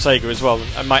Sega as well.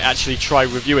 I might actually try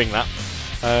reviewing that.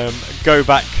 Go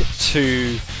back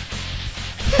to.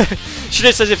 She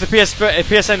did says if the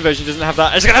PSN version doesn't have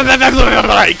that, it's gonna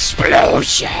have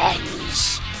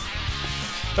explosions.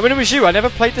 I mean, it was you. I never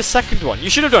played the second one. You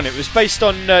should have done it. It was based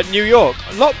on New York.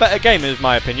 A lot better game, in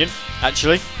my opinion,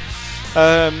 actually.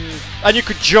 And you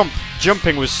could jump.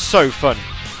 Jumping was so fun.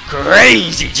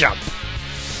 Crazy jump.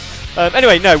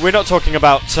 Anyway, no, we're not talking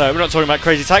about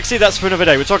Crazy Taxi. That's for another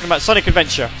day. We're talking about Sonic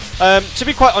Adventure. To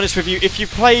be quite honest with you, if you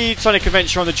played Sonic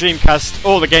Adventure on the Dreamcast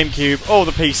or the GameCube or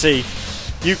the PC,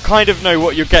 you kind of know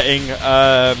what you're getting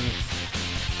on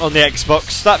the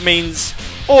Xbox. That means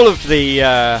all of the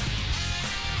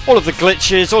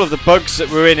glitches, all of the bugs that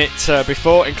were in it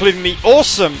before, including the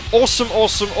awesome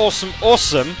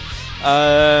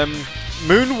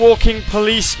Moonwalking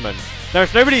Policeman. Now,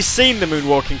 if nobody's seen the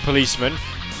Moonwalking Policeman,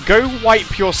 go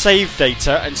wipe your save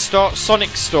data and start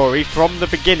Sonic's story from the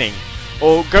beginning,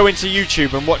 or go into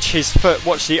YouTube and watch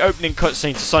the opening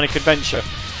cutscene to Sonic Adventure.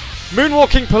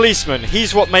 Moonwalking Policeman,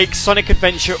 he's what makes Sonic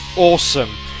Adventure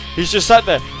awesome. He's just sat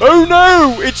there, oh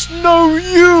no, it's no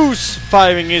use,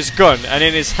 firing his gun, and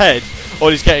in his head, all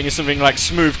he's getting is something like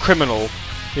Smooth Criminal.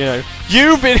 You know,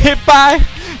 you've been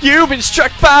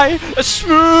struck by a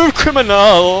smooth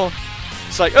criminal.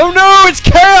 It's like, oh no, it's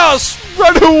chaos!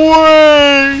 Run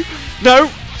away! No,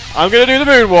 I'm gonna do the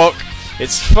moonwalk.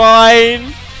 It's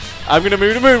fine. I'm gonna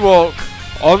do the moonwalk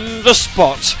on the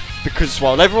spot, because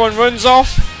while everyone runs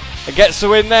off and gets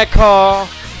to in their car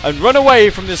and run away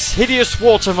from this hideous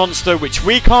water monster which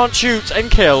we can't shoot and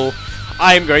kill,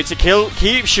 I'm going to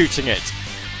keep shooting it.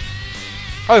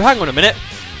 Oh, hang on a minute.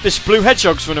 This blue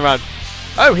hedgehog's run around.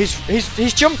 Oh,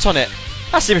 he's jumped on it.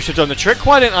 That seems to have done the trick.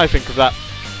 Why didn't I think of that?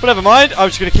 But never mind, I'm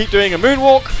just going to keep doing a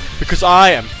moonwalk because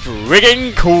I am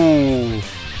frigging cool.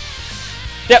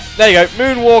 Yep, there you go,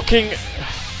 moonwalking.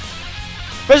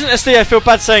 Resident SD, I feel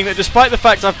bad saying that despite the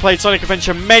fact I've played Sonic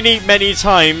Adventure many, many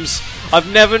times,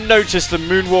 I've never noticed the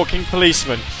moonwalking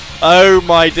policeman. Oh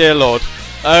my dear lord.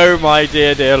 Oh my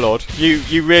dear, dear lord.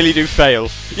 You really do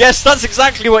fail. Yes, that's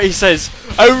exactly what he says.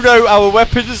 Oh no, our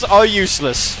weapons are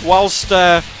useless whilst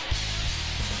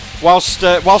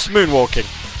moonwalking.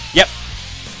 Yep.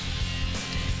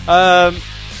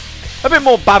 A bit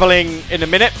more babbling in a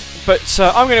minute, but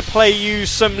I'm going to play you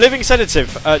some Living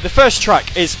Sedative. The first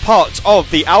track is part of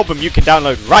the album you can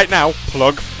download right now,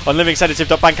 plug, on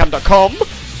livingsedative.bandcamp.com.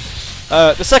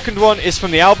 The second one is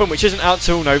from the album, which isn't out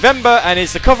till November, and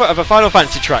is the cover of a Final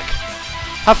Fantasy track.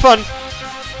 Have fun!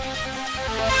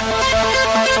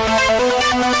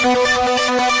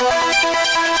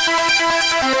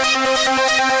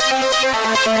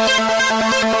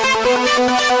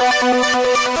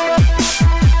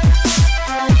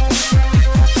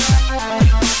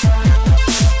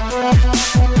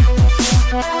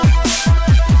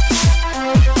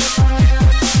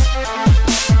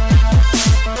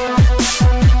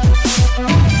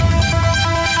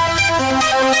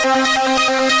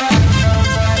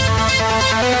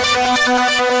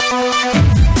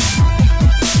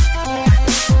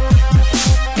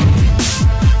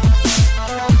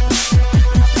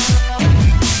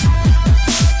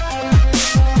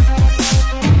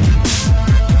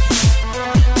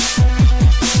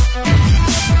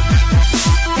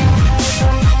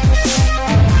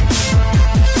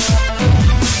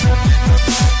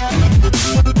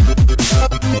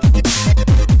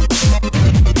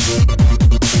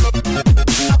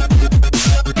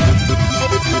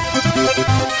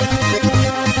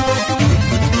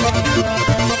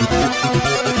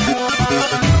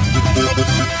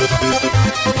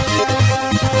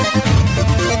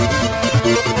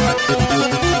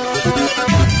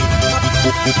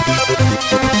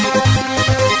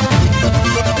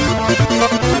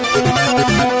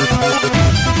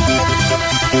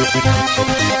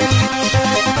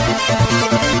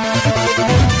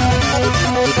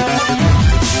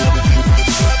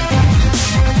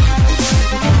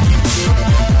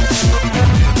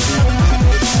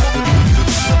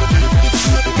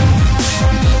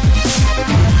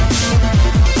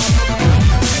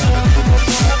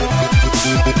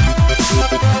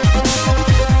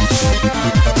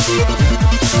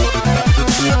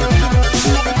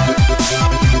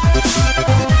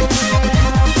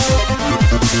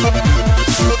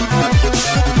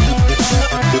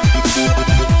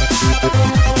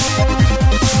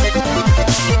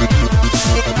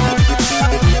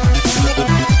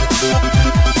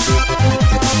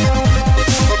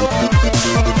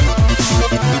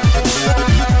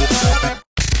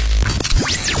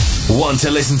 Want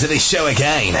to listen to this show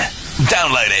again?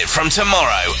 Download it from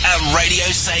tomorrow at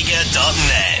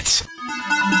radiosega.net.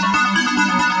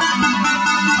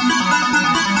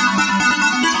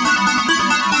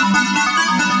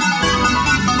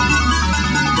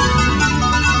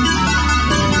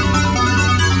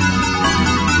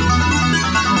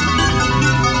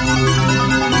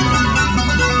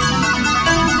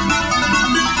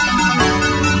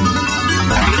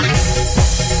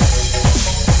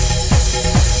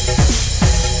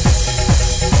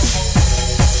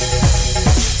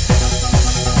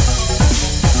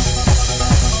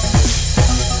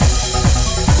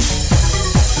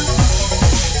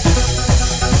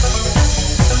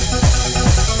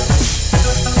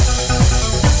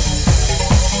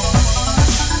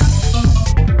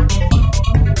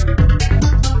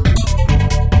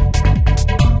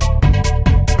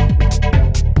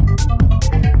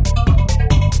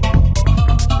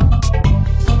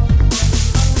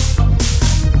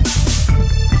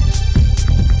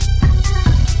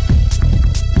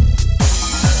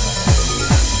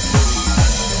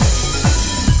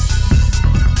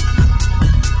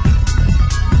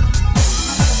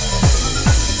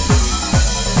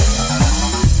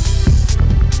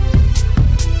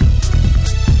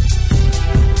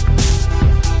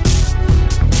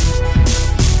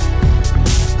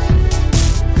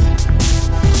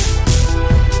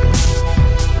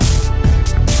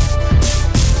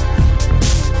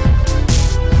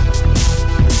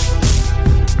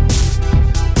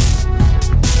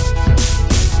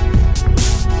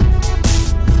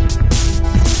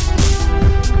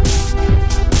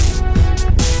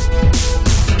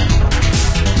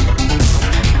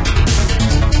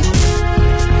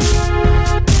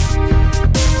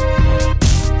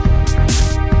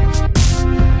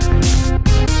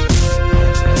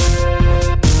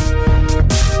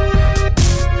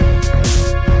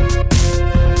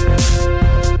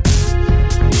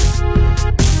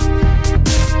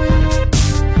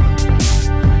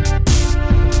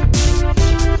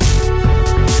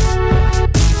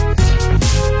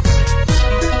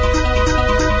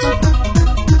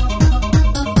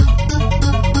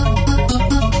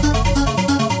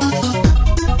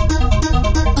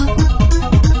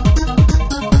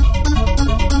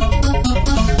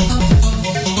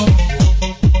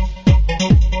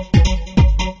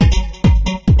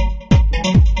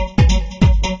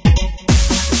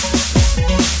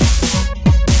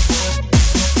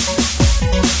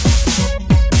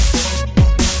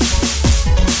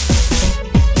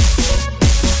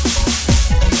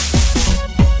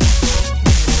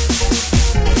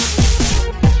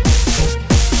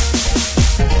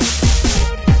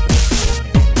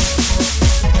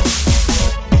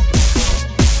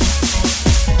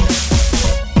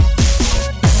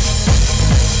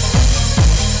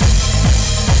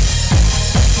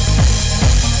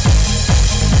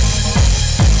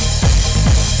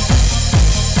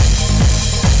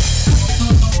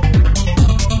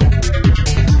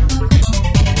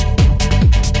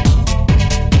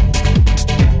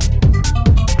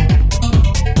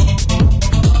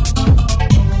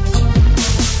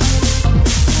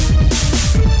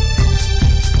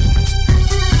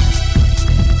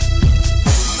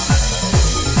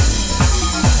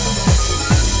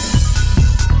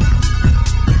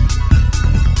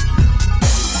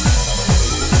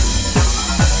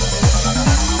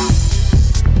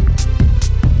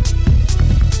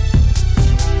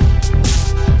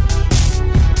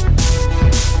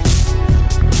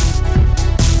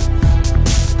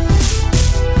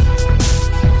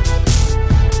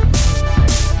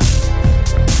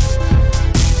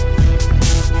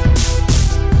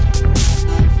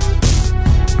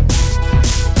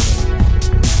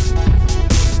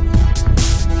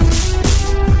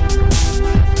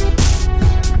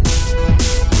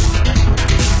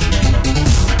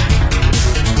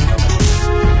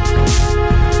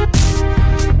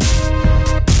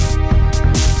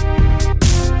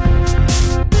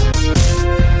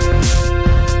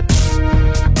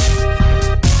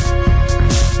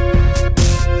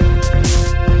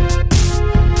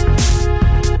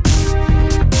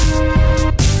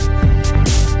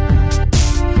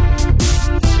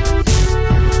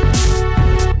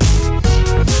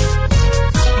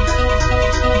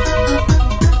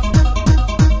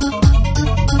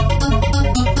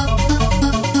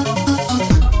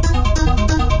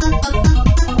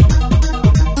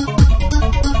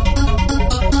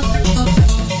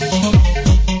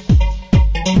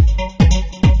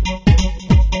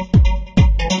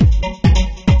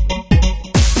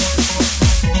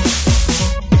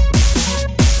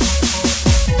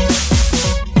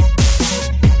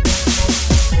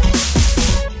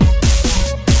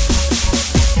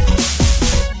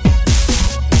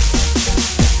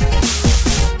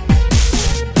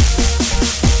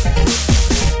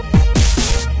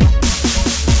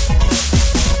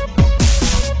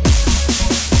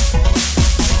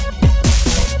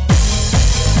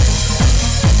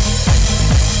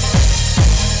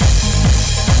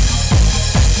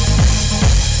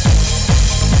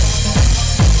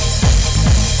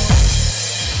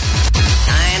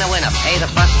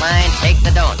 line, take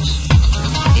the don'ts.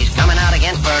 He's coming out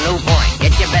again for a new point.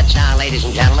 Get your bets down, ladies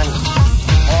and gentlemen.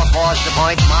 4-4's the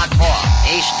point, mark 4.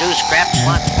 Ace, deuce, scrap,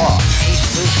 want 4. Ace,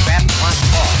 deuce, scrap, want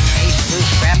 4. Ace, deuce,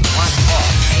 scrap, want 4.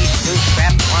 Ace, deuce,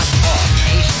 scrap, want 4.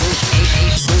 Ace, deuce,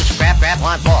 ace, deuce, scrap,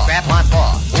 want 4. Scrap, want 4.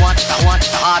 Who wants the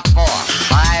hard 4? 5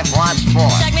 wants 4.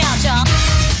 Check me out, y'all.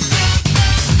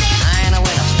 9 a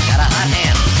winner, got a hot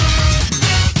hand.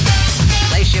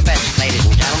 Place your bets, ladies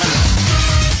and gentlemen.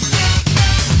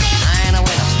 9 a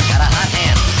winner, got a hot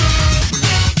hand.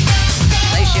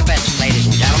 Place your bets, ladies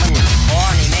and gentlemen. 4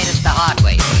 and he made it the hard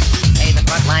way. Hey, the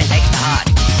front line takes the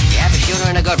hard. You have a shooter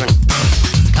and a good one.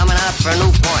 Coming out for a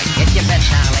new point. Get your bets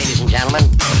down, ladies and gentlemen.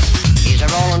 He's a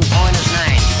rolling point as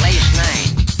 9. Place 9.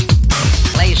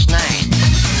 Place 9. 8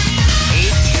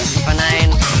 shooting for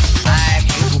 9. 5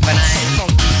 shooting for 9.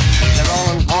 He's a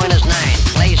rolling point as 9.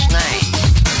 Place 9.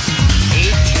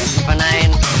 8 shooting for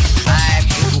 9. 5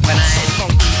 shooting for 9.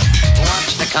 Who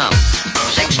wants to come?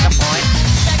 6 to point.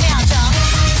 Check me out, y'all.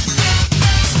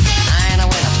 9 a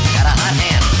winner. Got a hot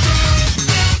hand.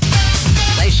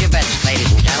 Place your bets,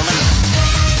 ladies and gentlemen.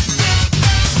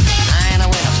 9 a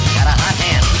winner. Got a hot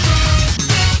hand.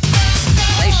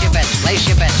 Place your bets. Place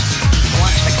your bets. Who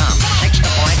wants to come? 6 to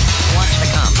point. Who wants to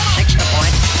come? 6 to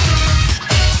point.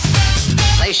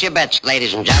 Place your bets,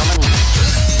 ladies and gentlemen.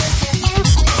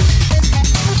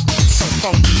 So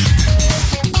funky.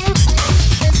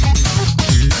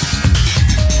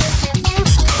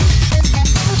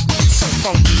 So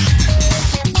funky.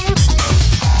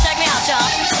 Check me out, y'all.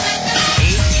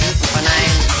 8 shooting for 9.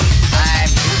 5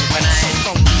 shooting for 9.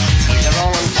 He's a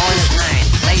rolling point as 9.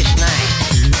 Place 9.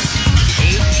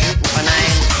 8 shooting for 9.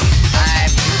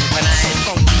 5 shooting for 9.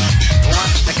 Who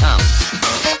wants to come?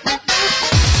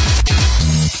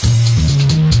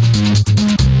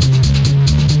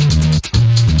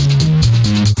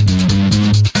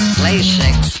 Place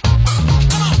 6.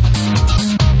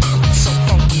 So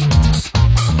funky.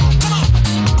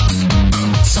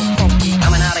 So funky.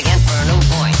 Coming out again for a new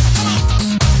point.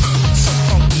 So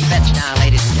funky. Bets down,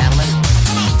 ladies and gentlemen.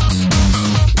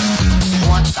 Who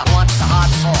wants the hard 4?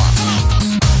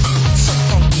 So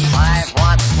funky. 5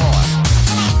 wants 4.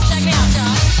 Check me out,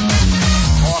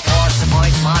 y'all. 4-4's the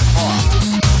point, mark 4.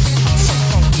 So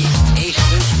funky. Ace,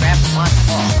 deuce, scrap, mark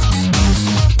 4.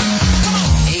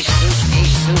 Ace, deuce,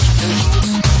 deuce.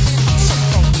 So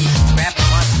funky. Scrap,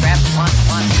 want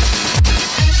 1. 9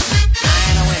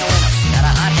 a winner. Got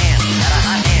a hot hand. Got a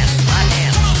hot hand. Hot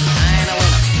hand. 9 a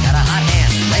winner. Got a hot hand.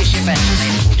 Place your bets,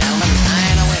 ladies and gentlemen.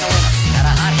 9 a winner. Got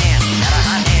a hot hand. Got a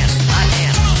hot hand. Hot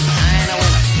hand. 9 a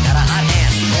winner. Got a hot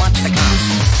hand. Who wants to come?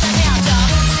 Check me out, y'all.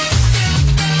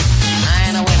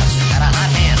 9 a winner. Got a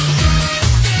hot hand.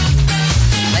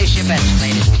 Place your bets,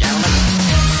 ladies and gentlemen.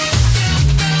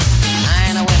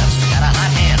 9 a winner. Got a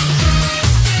hot hand.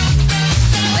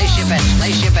 Place your bets.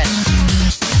 Place your bets.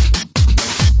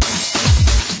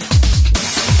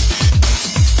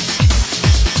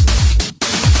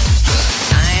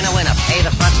 Pay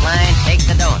the front line, take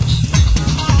the don'ts.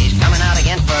 He's coming out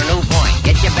again for a new point.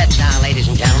 Get your bets down,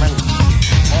 ladies and gentlemen.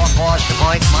 4-4's the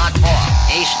point, mark 4.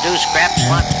 Ace, deuce, scrap,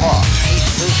 want 4. Ace,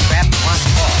 deuce, scrap, want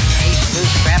 4. Ace, deuce,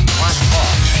 scrap, want 4.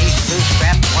 Ace, deuce,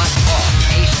 scrap, want 4.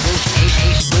 Ace,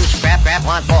 deuce, scrap,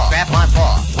 want 4. Scrap, want 4.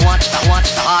 Who wants the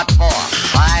hard 4?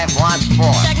 5 wants 4.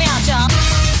 Check me out, y'all.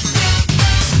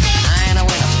 9 a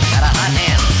winner, got a hot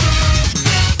hand.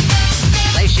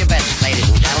 Place your bets, ladies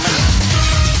and gentlemen.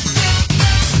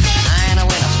 9 a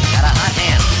winner, got a hot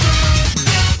hand.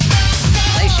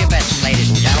 Place your bets, ladies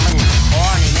and gentlemen. 4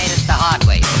 and he made it the hard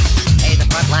way. Hey, the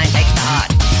front line takes the hard.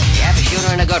 You have a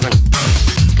shooter and a good one.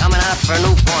 Coming out for a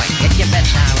new point. Get your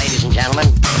bets down, ladies and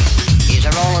gentlemen. He's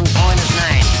a rolling point as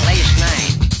 9. Place 9.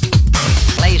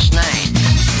 Place 9. 8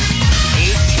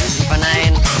 shooting for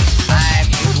 9.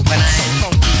 5 shooting for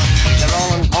 9. He's a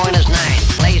rolling point as 9.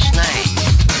 Place 9.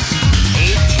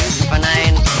 8 shooting for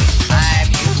 9. 5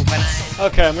 shooting for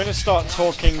 9. Okay, I'm going to start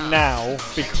talking now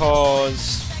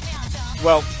because,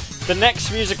 well, the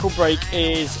next musical break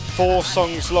is 4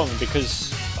 songs long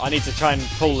because I need to try and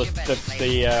pull try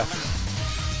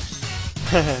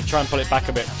and pull it back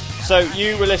a bit. So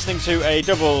you were listening to a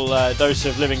double dose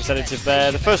of Living Sedative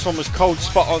there. The first one was Cold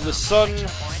Spot on the Sun,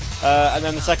 and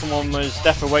then the second one was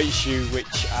Death Awaits You,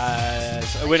 which,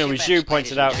 as A Winner Was You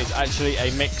pointed out, is actually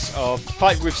a mix of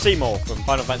Fight with Seymour from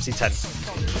Final Fantasy X.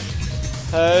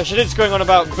 Shadid's going on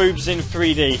about boobs in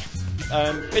 3D.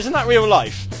 Isn't that real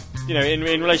life? You know, in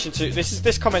relation to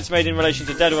this comment's made in relation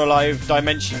to Dead or Alive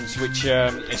Dimensions, which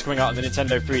is coming out on the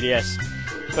Nintendo 3DS.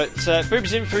 But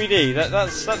boobs in 3D,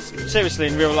 that's seriously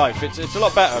in real life. It's a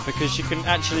lot better because you can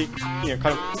actually, you know,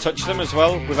 kind of touch them as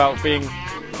well without being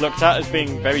looked at as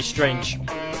being very strange.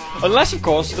 Unless, of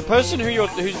course, the person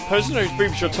whose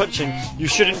boobs you're touching, you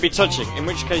shouldn't be touching. In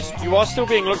which case, you are still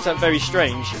being looked at very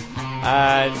strange,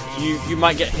 and you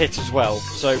might get hit as well.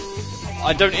 So,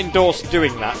 I don't endorse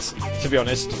doing that. To be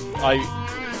honest,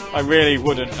 I really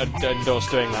wouldn't endorse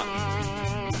doing that.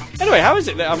 Anyway, how is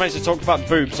it that I managed to talk about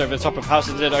boobs over the top of House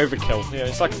of the Dead Overkill? You know,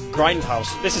 it's like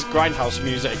Grindhouse. This is Grindhouse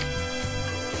music.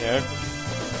 You know?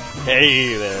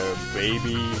 Hey there,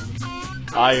 baby.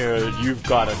 I heard you've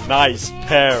got a nice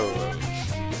pair of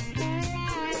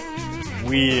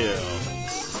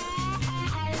wheels.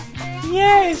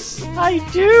 Yes, I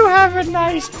do have a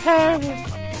nice pair of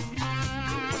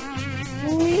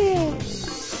wheels.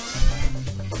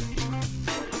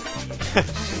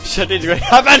 Shut it,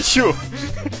 haven't you?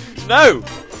 No!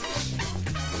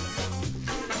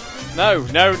 No.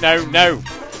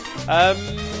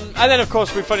 And then, of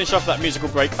course, we finish off that musical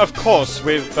break, of course,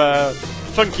 with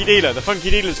Funky Dealer. The Funky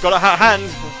Dealer's got a hand.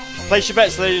 Place your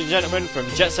bets, ladies and gentlemen, from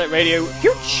Jet Set Radio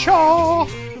Future.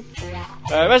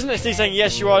 Resident SD saying,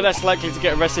 yes, you are less likely to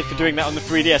get arrested for doing that on the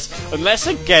 3DS. Unless,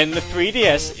 again, the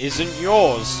 3DS isn't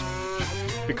yours.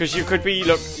 Because you could be,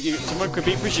 someone could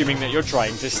be presuming that you're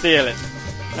trying to steal it.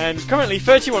 And currently,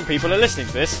 31 people are listening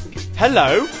to this.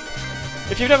 Hello!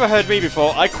 If you've never heard me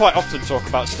before, I quite often talk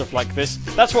about stuff like this.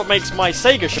 That's what makes my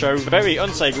Sega show very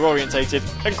un-Sega orientated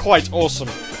and quite awesome.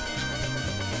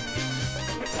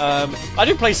 I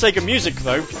do play Sega music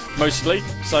though, mostly,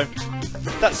 so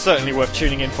that's certainly worth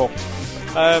tuning in for.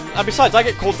 And besides, I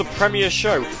get called the premier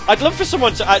show. I'd love for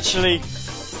someone to actually...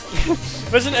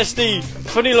 Resident SD,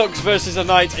 Funny Looks versus a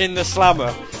night in the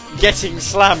Slammer. Getting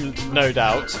slammed, no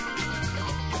doubt.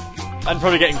 And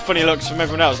probably getting funny looks from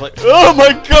everyone else, like, oh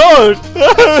my god!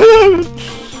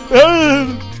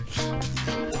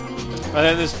 And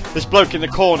then there's this bloke in the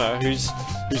corner who's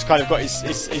kind of got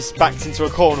his backed into a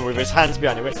corner with his hands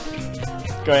behind him,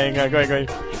 going. Rather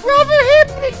him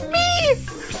than me!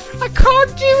 I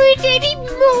can't do it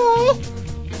anymore!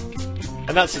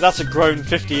 And that's a grown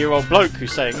 50-year-old bloke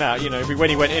who's saying that. You know, when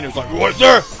he went in, it was like, what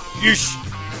there?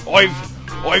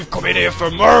 I've come in here for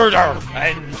murder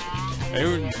and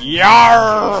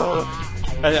yar!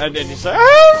 And he's like,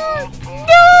 oh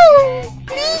no!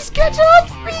 Please get off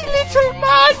me, little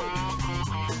man!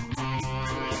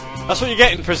 That's what you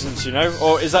get in prisons, you know?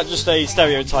 Or is that just a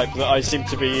stereotype that I seem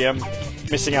to be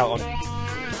missing out on?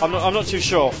 I'm not too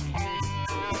sure.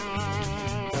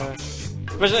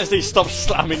 Resident SD, stop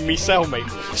slamming me cellmate.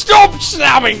 Stop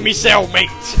slamming me cellmate!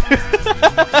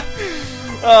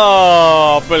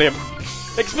 Oh, brilliant.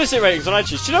 Explicit ratings on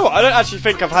iTunes. Do you know what? I don't actually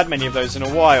think I've had many of those in a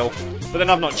while. But then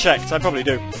I've not checked. I probably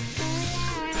do.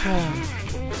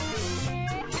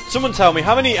 Someone tell me,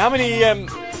 how many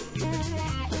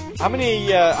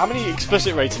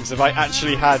explicit ratings have I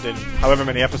actually had in however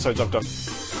many episodes I've done?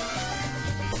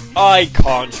 I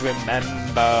can't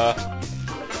remember.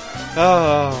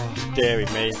 Oh, dearie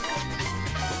me.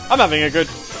 I'm having a good...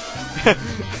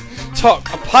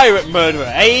 Talk, a pirate murderer,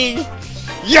 eh?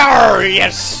 Yar,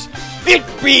 yes! It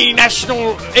be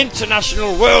national,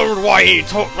 international, worldwide,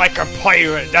 talk like a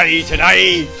pirate day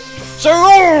today. So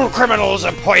all criminals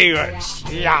are pirates.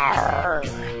 Yar!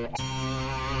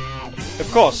 Of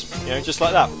course, you know, just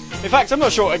like that. In fact, I'm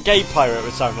not sure what a gay pirate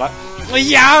would sound like.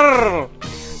 Yar!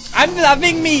 I'm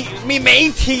loving me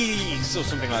mateys! Or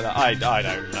something like that. I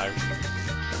don't know.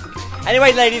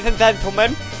 Anyway, ladies and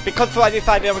gentlemen, because I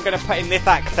decided I'm going to put in this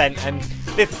accent and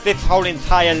this whole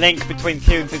entire link between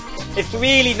tunes, it's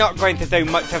really not going to do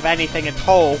much of anything at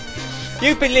all.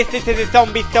 You've been listening to the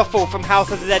Zombie Shuffle from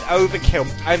House of the Dead Overkill.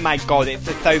 Oh my god, it's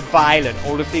just so violent,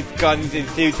 all of these guns and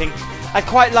shooting. I'd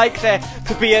quite like there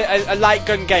to be a light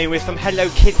gun game with some Hello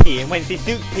Kitty, and when she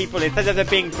shoots people, instead of there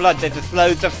being blood, there's just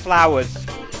loads of flowers.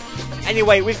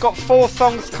 Anyway, we've got 4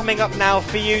 songs coming up now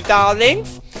for you,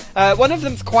 darlings. One of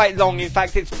them's quite long, in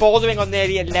fact, it's bordering on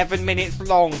nearly 11 minutes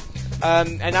long.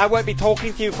 And I won't be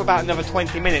talking to you for about another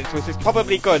 20 minutes, which is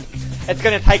probably good. It's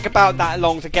going to take about that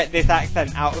long to get this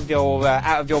accent out of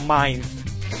your minds.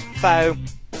 So,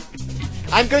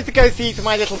 I'm going to go see to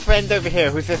my little friend over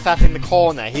here who's just sat in the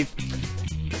corner. He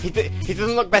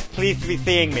doesn't look best pleased to be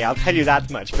seeing me, I'll tell you that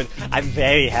much, but I'm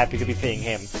very happy to be seeing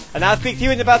him. And I'll speak to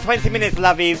you in about 20 minutes,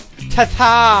 lovies.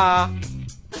 Ta-ta!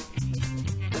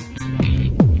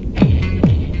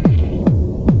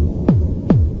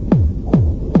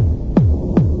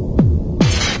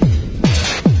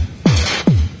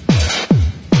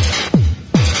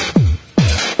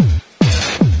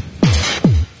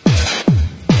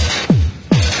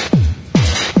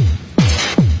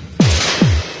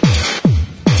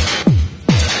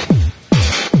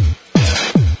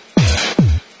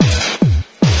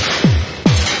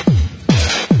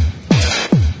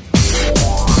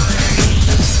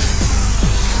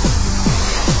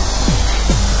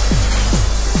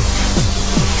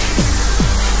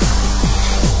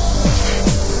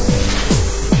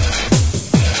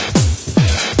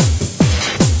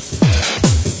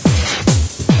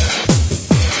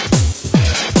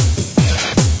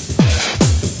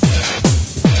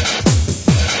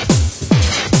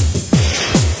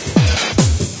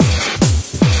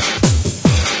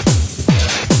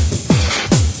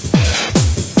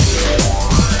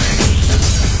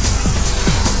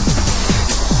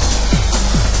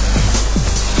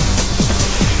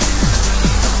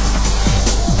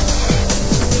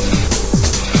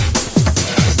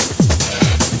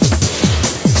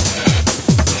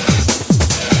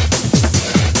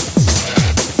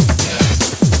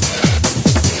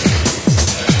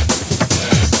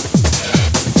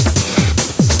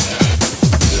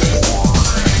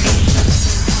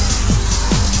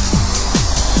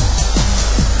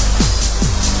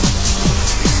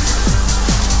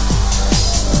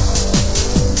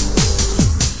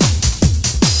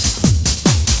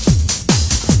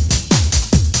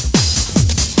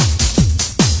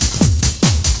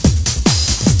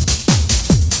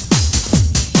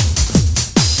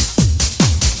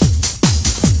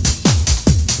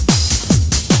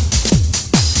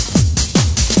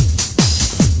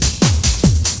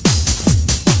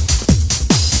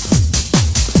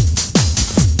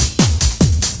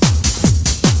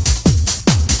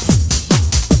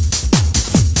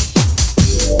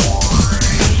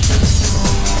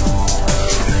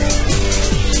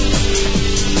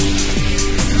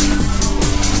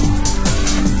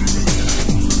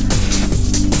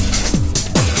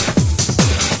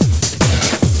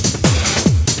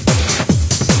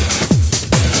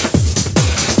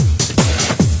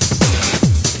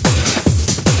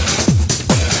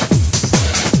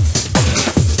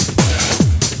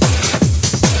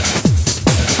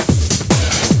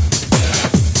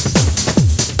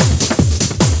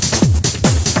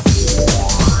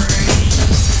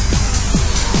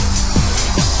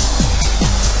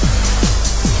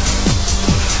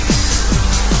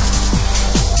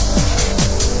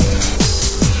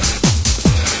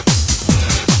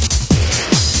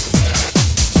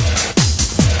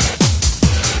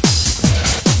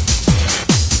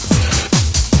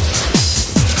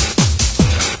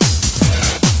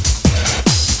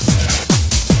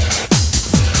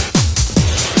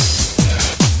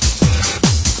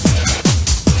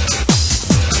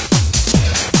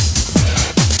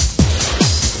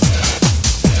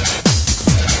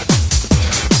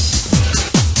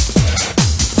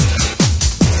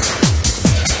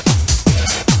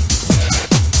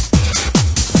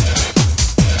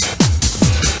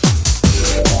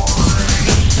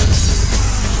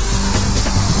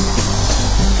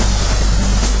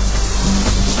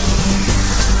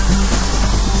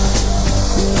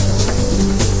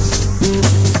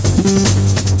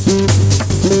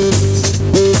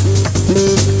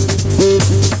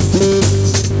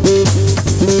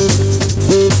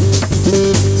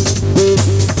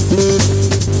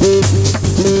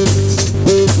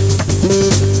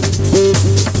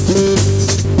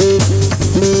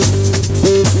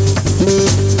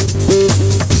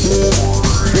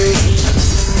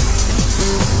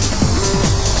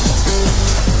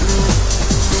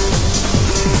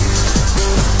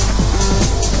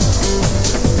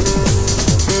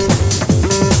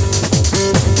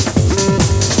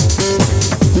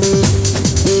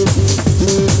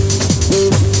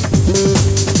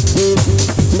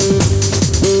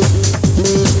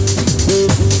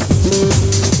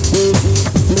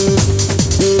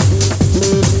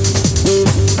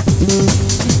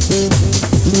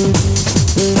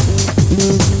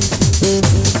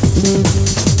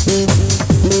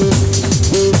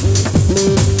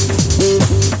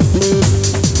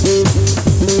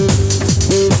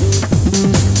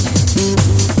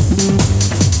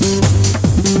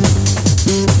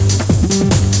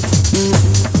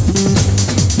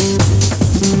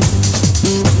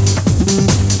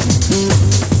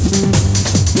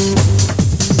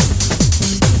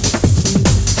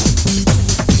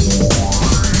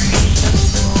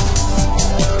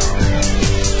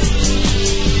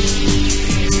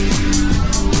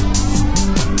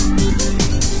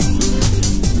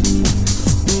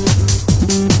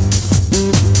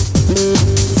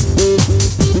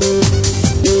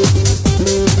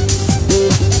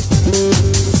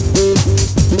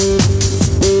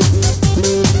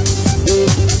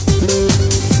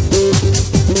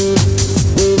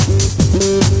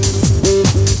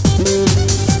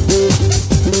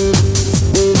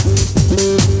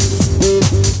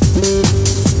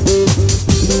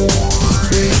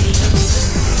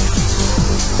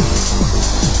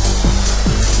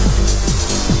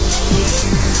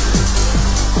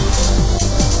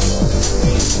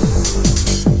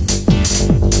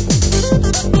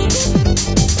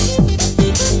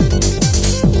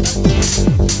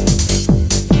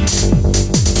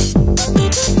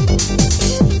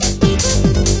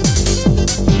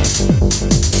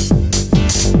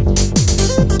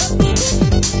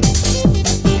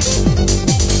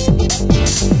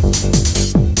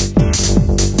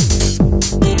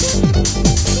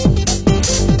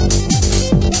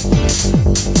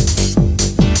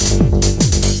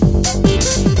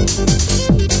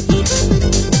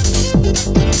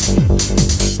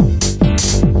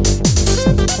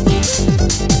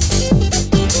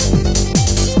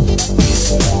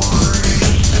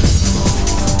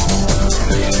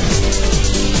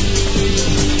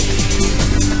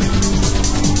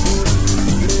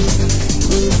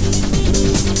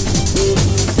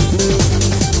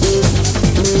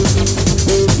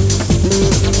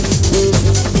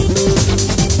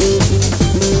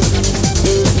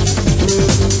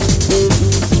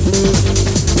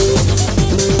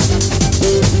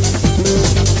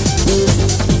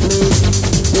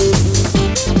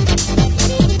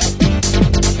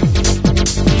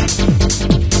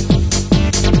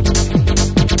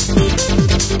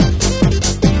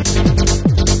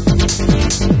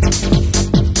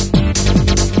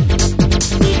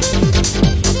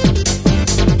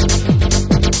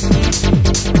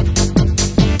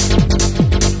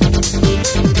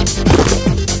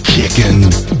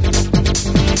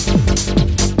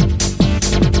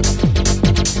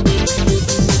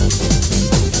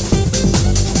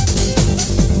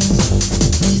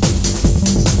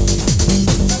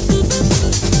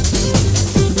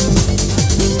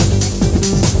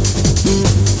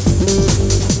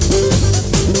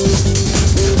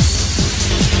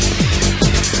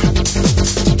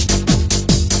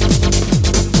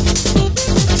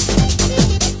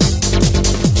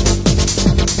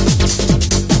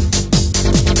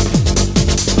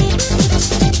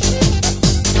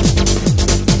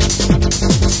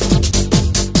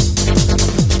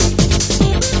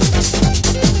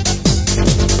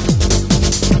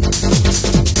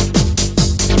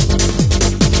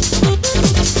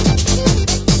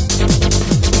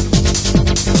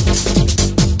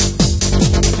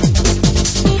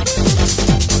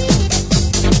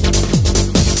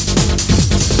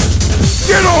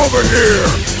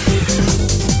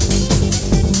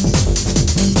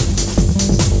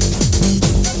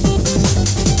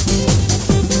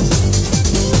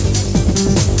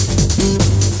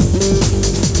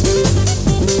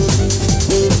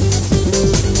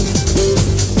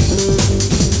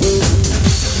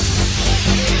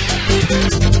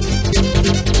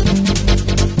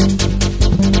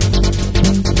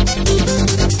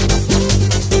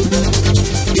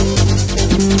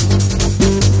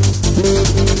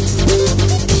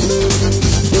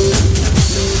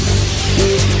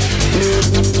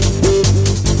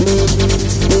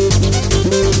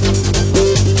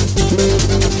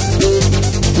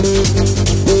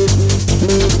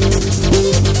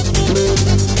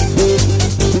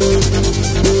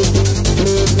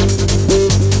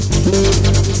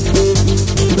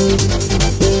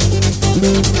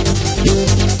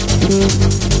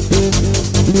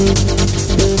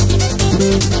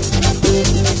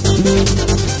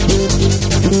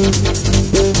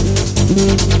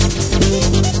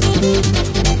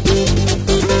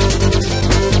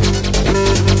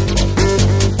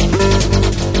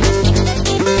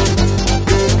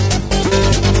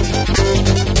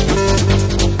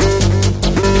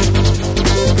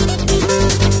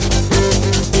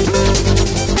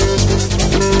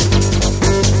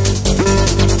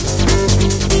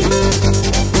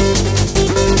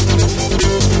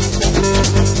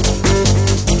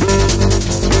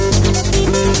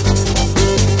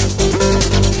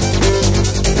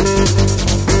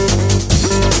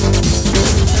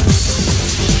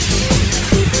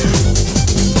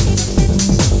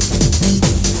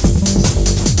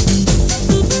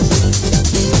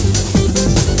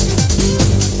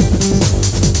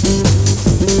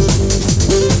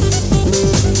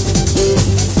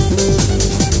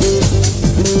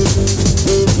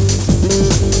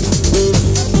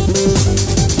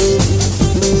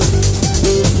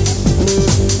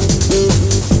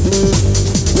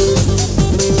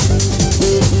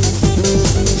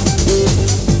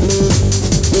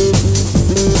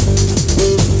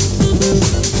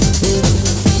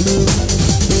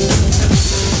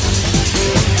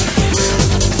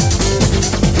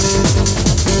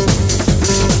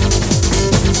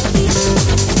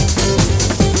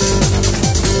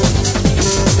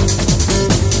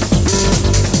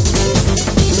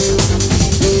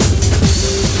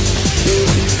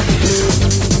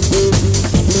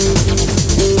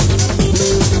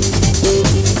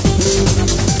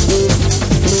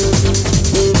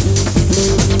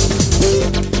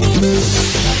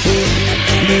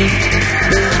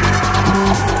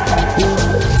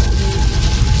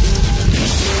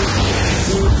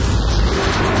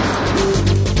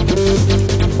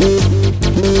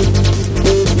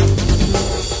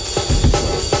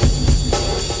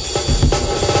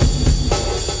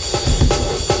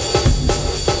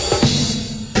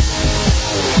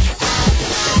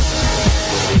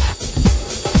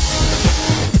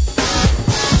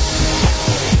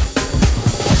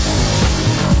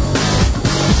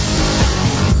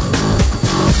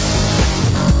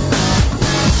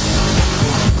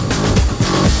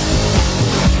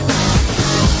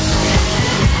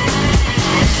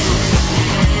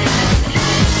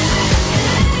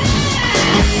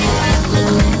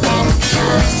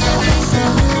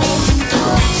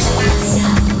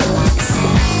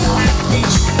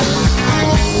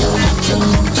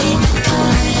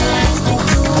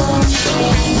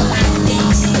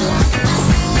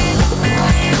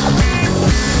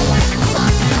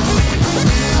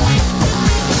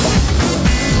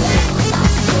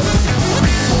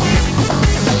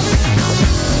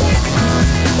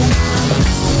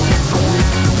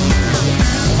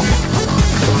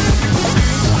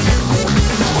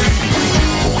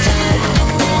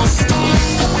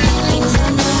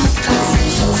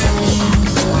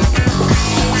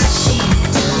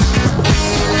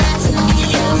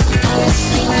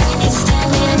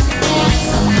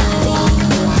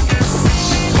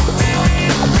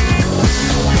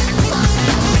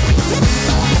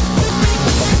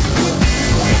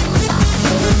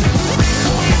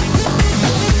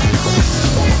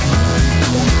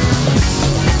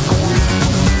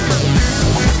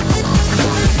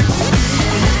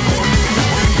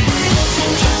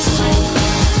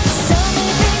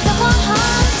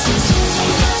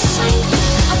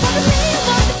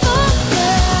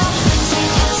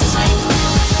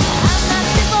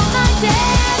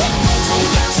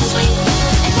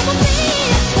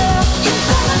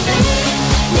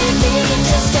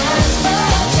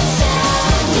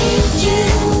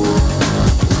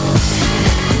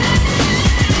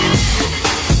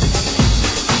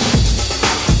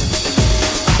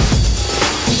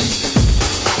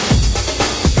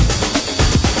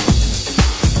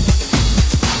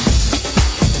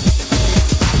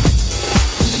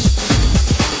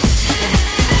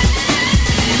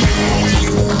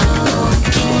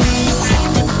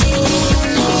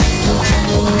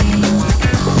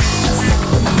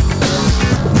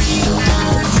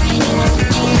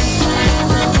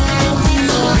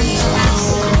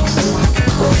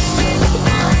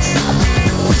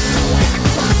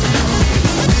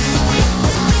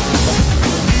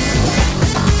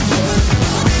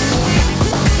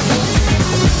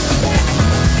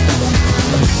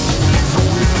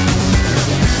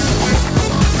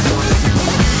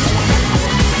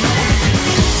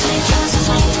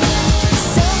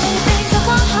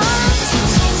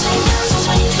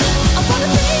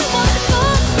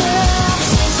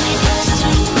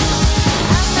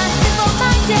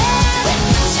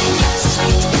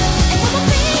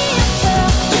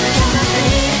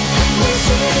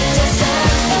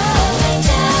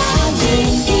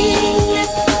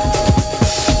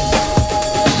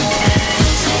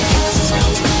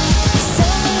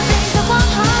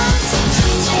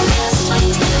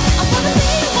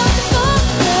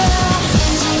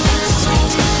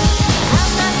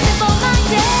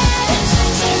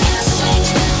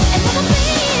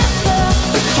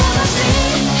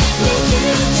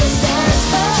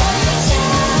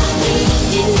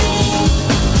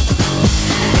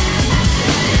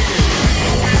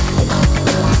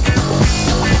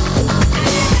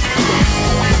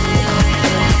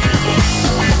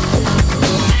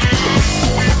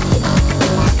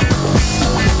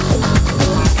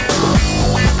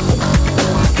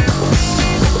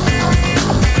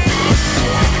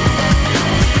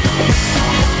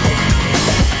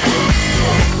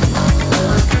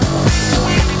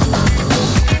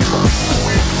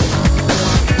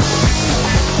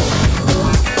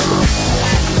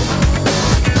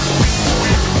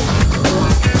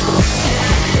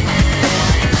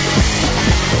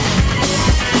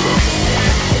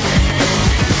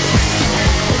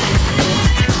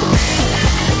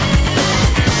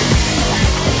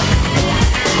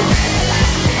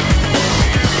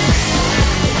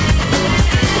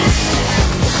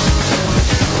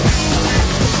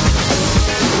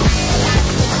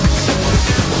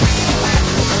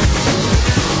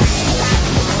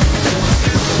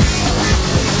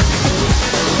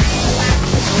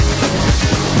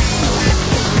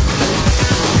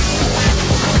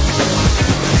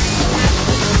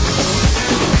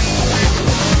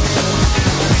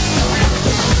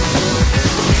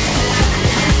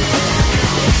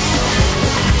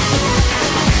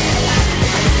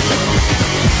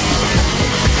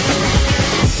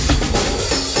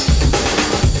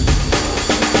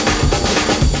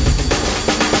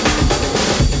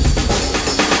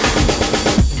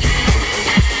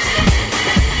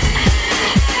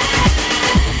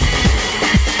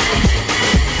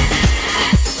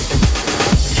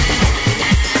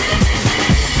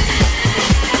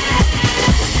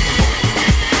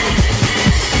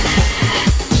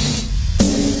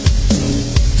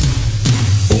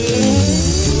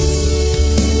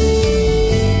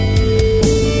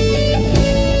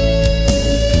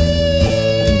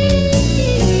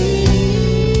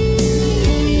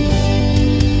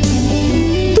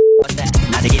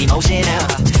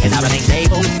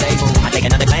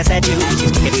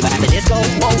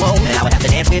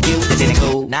 dance with you. This isn't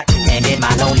cool, not cool. And in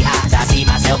my lonely eyes, I see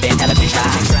myself in elegant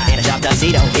stride. In a sharp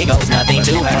tuxedo, here goes nothing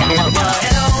to her. Hello,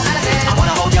 Allison, I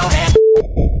wanna hold your hand.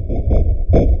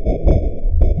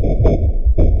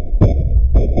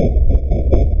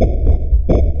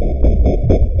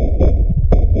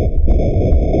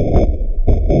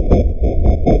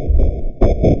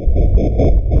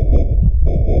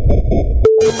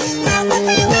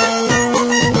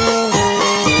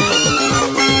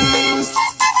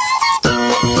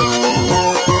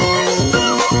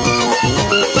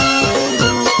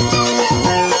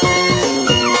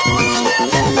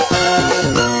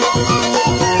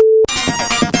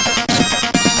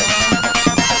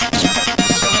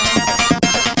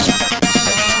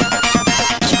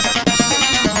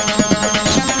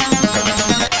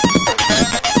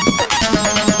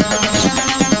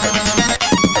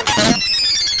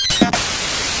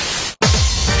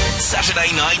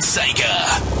 Saturday Night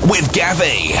Sega with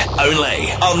Gavi,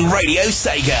 only on Radio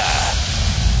Sega.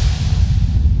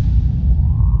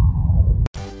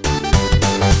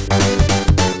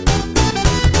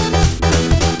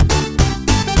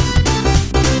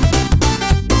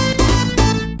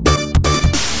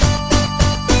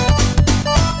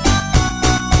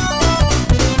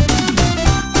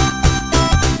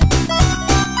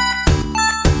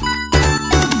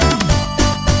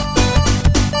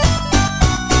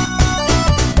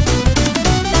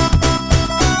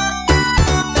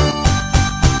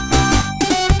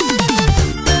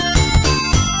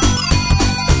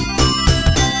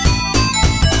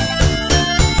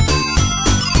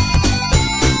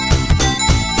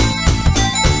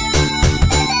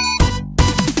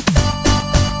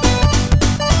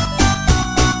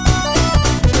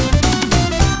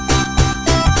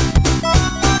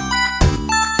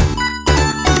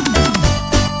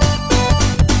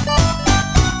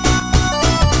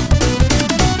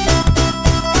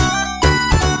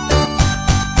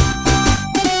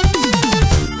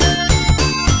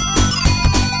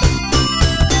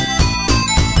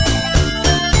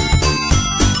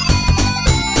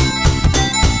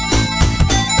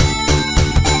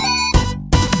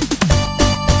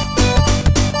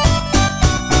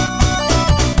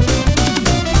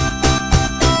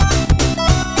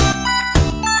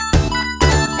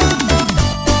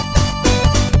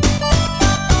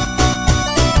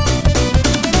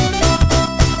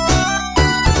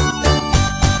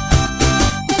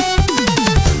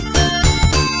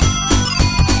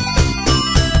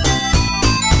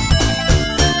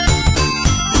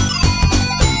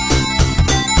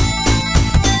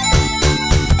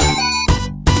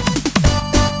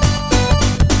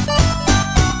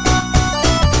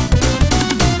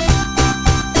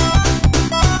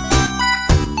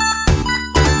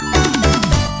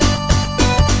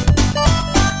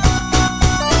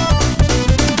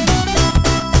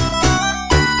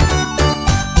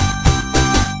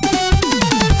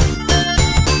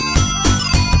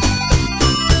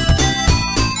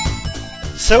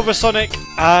 Silver Sonic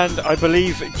and I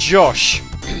believe Josh.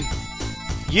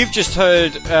 You've just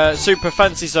heard Super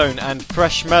Fancy Zone and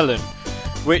Fresh Melon,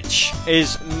 which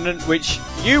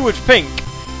you would think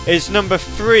is number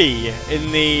 3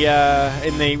 in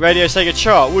the Radio Sega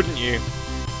chart, wouldn't you?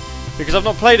 Because I've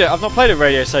not played a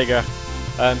Radio Sega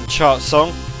chart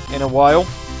song in a while.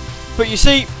 But you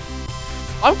see,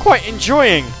 I'm quite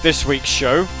enjoying this week's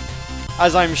show,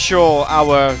 as I'm sure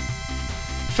our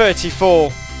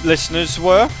 34 listeners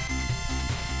were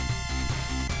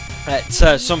at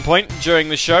some point during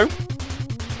the show.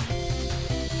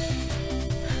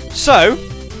 So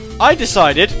I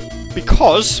decided,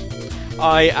 because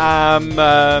I am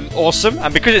awesome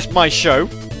and because it's my show,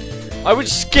 I would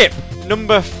skip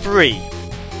number 3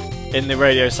 in the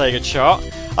Radio Sega chart.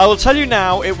 I will tell you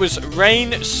now, it was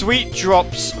Rain Sweet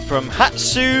Drops from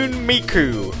Hatsune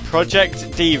Miku,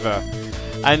 Project Diva.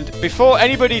 And before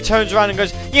anybody turns around and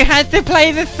goes, "You had to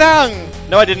play the song!"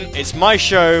 No, I didn't. It's my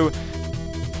show.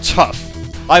 Tough.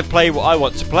 I play what I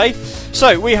want to play.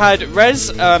 So, we had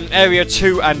Rez, Area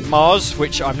 2 and Mars,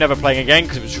 which I'm never playing again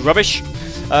because it was rubbish.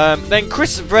 Then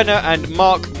Chris Brenner and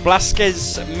Mark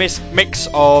Blasquez mix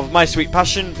of My Sweet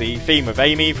Passion, the theme of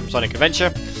Amy from Sonic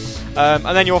Adventure. And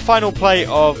then your final play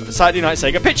of Saturday Night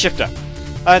Sega Pitch Shifter.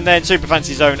 And then Super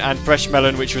Fancy Zone and Fresh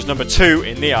Melon, which was number 2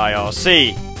 in the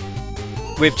IRC.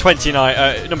 With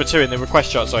 29, number 2 in the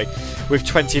request chart, sorry, with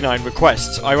 29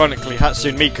 requests. Ironically,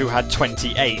 Hatsune Miku had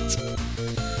 28.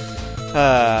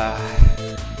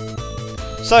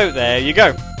 So, there you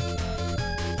go.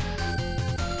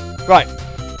 Right.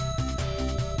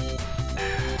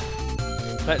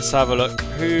 Let's have a look.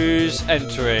 Who's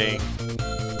entering?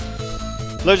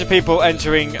 Loads of people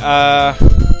entering.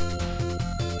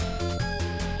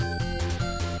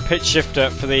 pitch shifter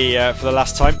for the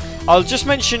last time. I'll just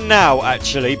mention now,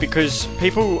 actually, because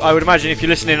people, I would imagine, if you're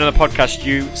listening on the podcast,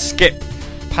 you skip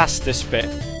past this bit.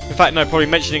 In fact, no, probably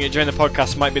mentioning it during the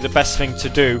podcast might be the best thing to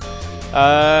do.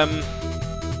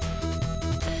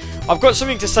 I've got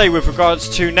something to say with regards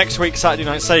to next week's Saturday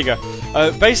Night Sega.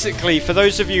 Basically, for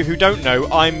those of you who don't know,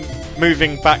 I'm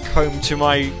moving back home to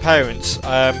my parents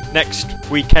next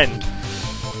weekend.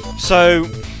 So,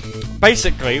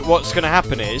 basically, what's going to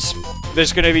happen is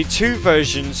there's going to be two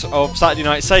versions of Saturday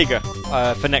Night Sega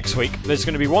for next week. There's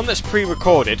going to be one that's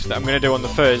pre-recorded that I'm going to do on the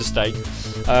Thursday,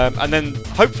 and then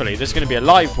hopefully there's going to be a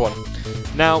live one.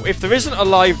 Now, if there isn't a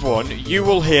live one, you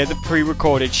will hear the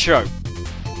pre-recorded show,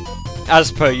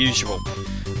 as per usual.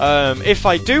 If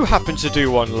I do happen to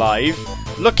do one live,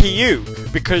 lucky you,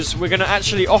 because we're going to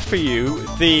actually offer you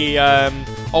the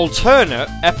alternate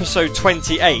episode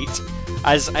 28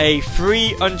 as a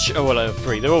free,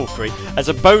 free, they're all free, as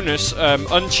a bonus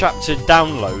unchaptered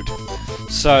download.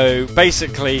 So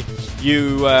basically,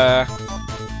 you'd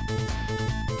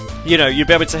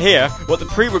be able to hear what the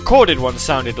pre-recorded one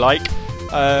sounded like.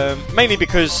 Mainly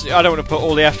because I don't want to put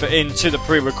all the effort into the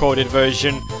pre-recorded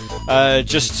version,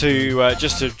 just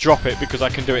to drop it because I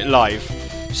can do it live.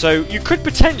 So you could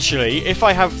potentially, if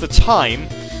I have the time,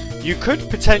 you could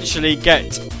potentially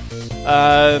get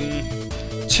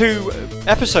 2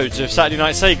 episodes of Saturday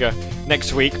Night Sega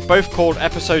next week, both called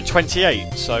episode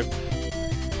 28. So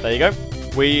there you go.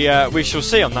 We shall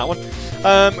see on that one.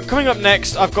 Coming up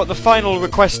next, I've got the final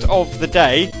request of the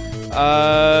day.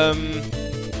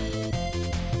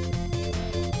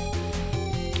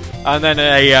 And then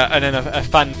a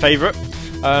fan favourite,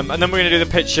 and then we're going to do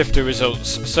the pitch shifter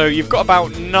results. So you've got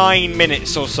about 9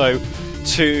 minutes or so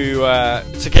to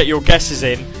get your guesses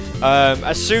in.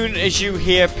 As soon as you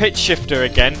hear pitch shifter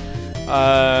again,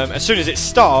 as soon as it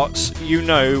starts, you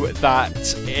know that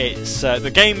it's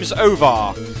the game's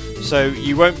over. So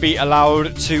you won't be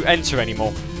allowed to enter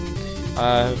anymore.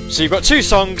 So you've got 2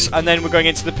 songs, and then we're going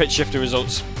into the pitch shifter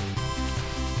results.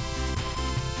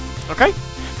 Okay.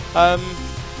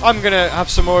 I'm going to have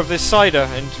some more of this cider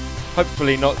and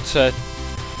hopefully not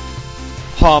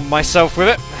harm myself with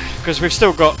it, because we've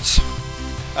still got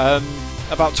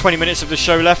about 20 minutes of the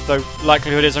show left, though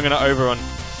likelihood is I'm going to overrun.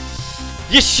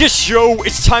 Yes, yo,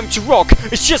 it's time to rock.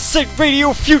 It's Just Said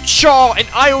Radio Future in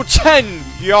aisle 10,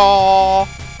 yeah.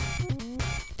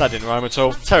 That didn't rhyme at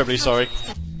all. Terribly sorry.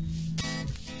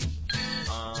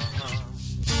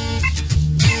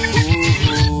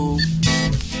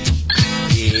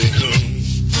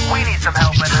 We need some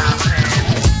help in our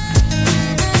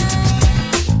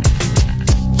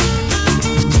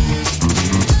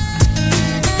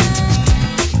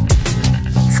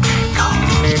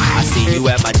I see you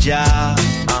at my job,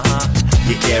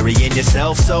 you're carrying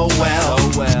yourself so well.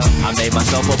 I made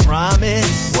myself a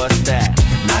promise, what's that?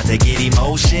 Not to get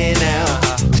emotional,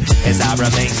 as I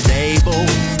remain stable.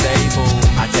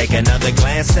 I take another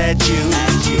glance at you.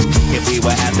 If we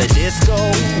were at the disco,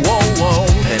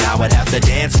 then I would have to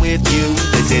dance with you.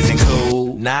 This isn't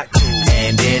cool, not cool.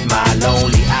 And in my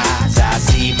lonely eyes, I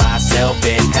see myself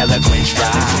in eloquent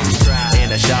stride.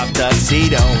 In a sharp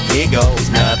tuxedo, here goes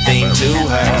nothing to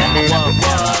her.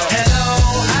 Hello,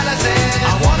 Allison,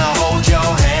 I wanna hold your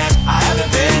hand. I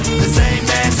haven't been the same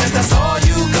man since I saw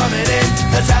you coming in.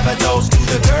 Let's have a toast to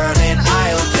the girl in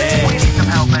aisle 10. We need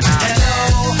some help in our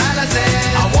Hello, Allison,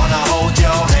 I wanna hold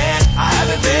your hand. I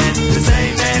haven't been the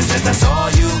same man since I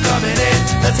saw you coming in.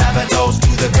 Let's have a toast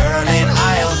to the girl in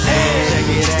aisle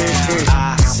 10.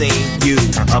 I seen you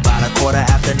about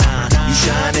 9:15. You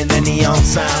shine in the neon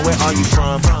sign. Where are you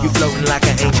from? You floating like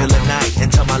an angel at night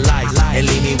into my life and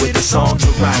leave me with a song to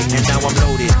write. And now I'm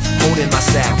loaded, holding my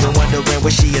sack and wondering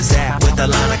where she is at. With a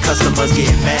line of customers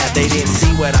getting mad, they didn't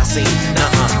see what I seen.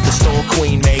 The store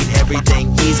queen made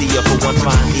everything easier for one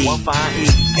fine E.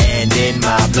 And in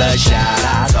my bloodshot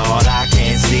eyes, all I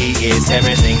can see is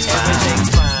everything's fine.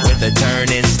 With a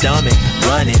turning stomach,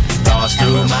 running thoughts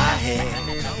through my head.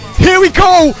 Here we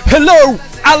go! Hello,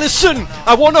 Allison!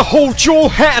 I wanna hold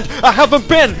your hand. I haven't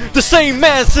been the same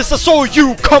man since I saw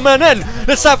you coming in.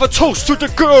 Let's have a toast to the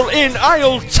girl in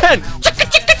aisle 10.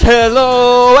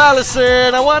 Hello,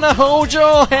 Allison, I wanna hold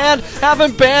your hand.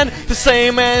 Haven't been the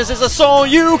same man since I saw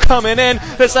you coming in.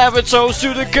 Let's have a toast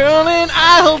to the girl in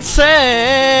aisle 10.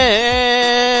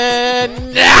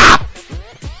 Ah!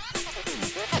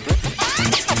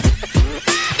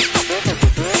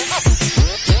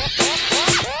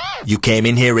 You came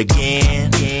in here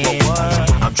again.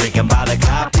 I'm drinking by the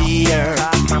copier.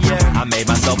 I made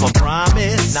myself a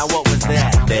promise. Now what was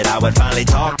that? That I would finally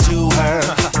talk to her.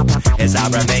 As I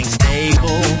remain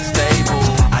stable.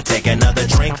 I take another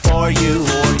drink for you.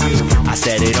 I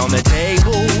set it on the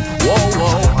table. Whoa,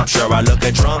 whoa. I'm sure I look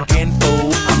a drunken fool.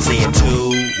 I'm seeing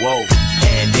two. Whoa.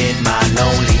 And in my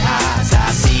lonely eyes, I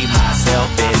see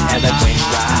myself in eloquent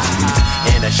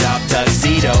stride. In a sharp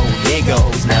tuxedo, here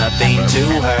goes nothing to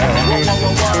her.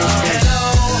 Hello,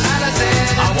 Allison.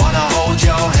 I wanna hold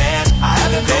your hand. I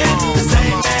haven't been the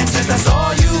same man since I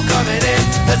saw you coming in.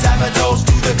 Let's have a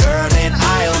toast to the girl in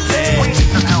aisle 10.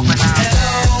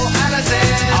 Hello,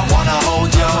 Allison. I wanna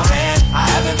hold your hand. I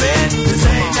haven't been the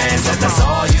same man since I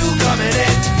saw you coming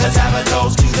in. Let's have a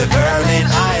toast to the girl in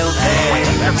aisle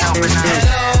 10.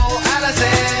 Hello,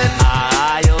 Allison.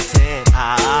 Aisle 10,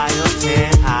 aisle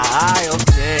 10, aisle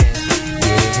 10.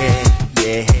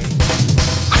 Yeah, yeah.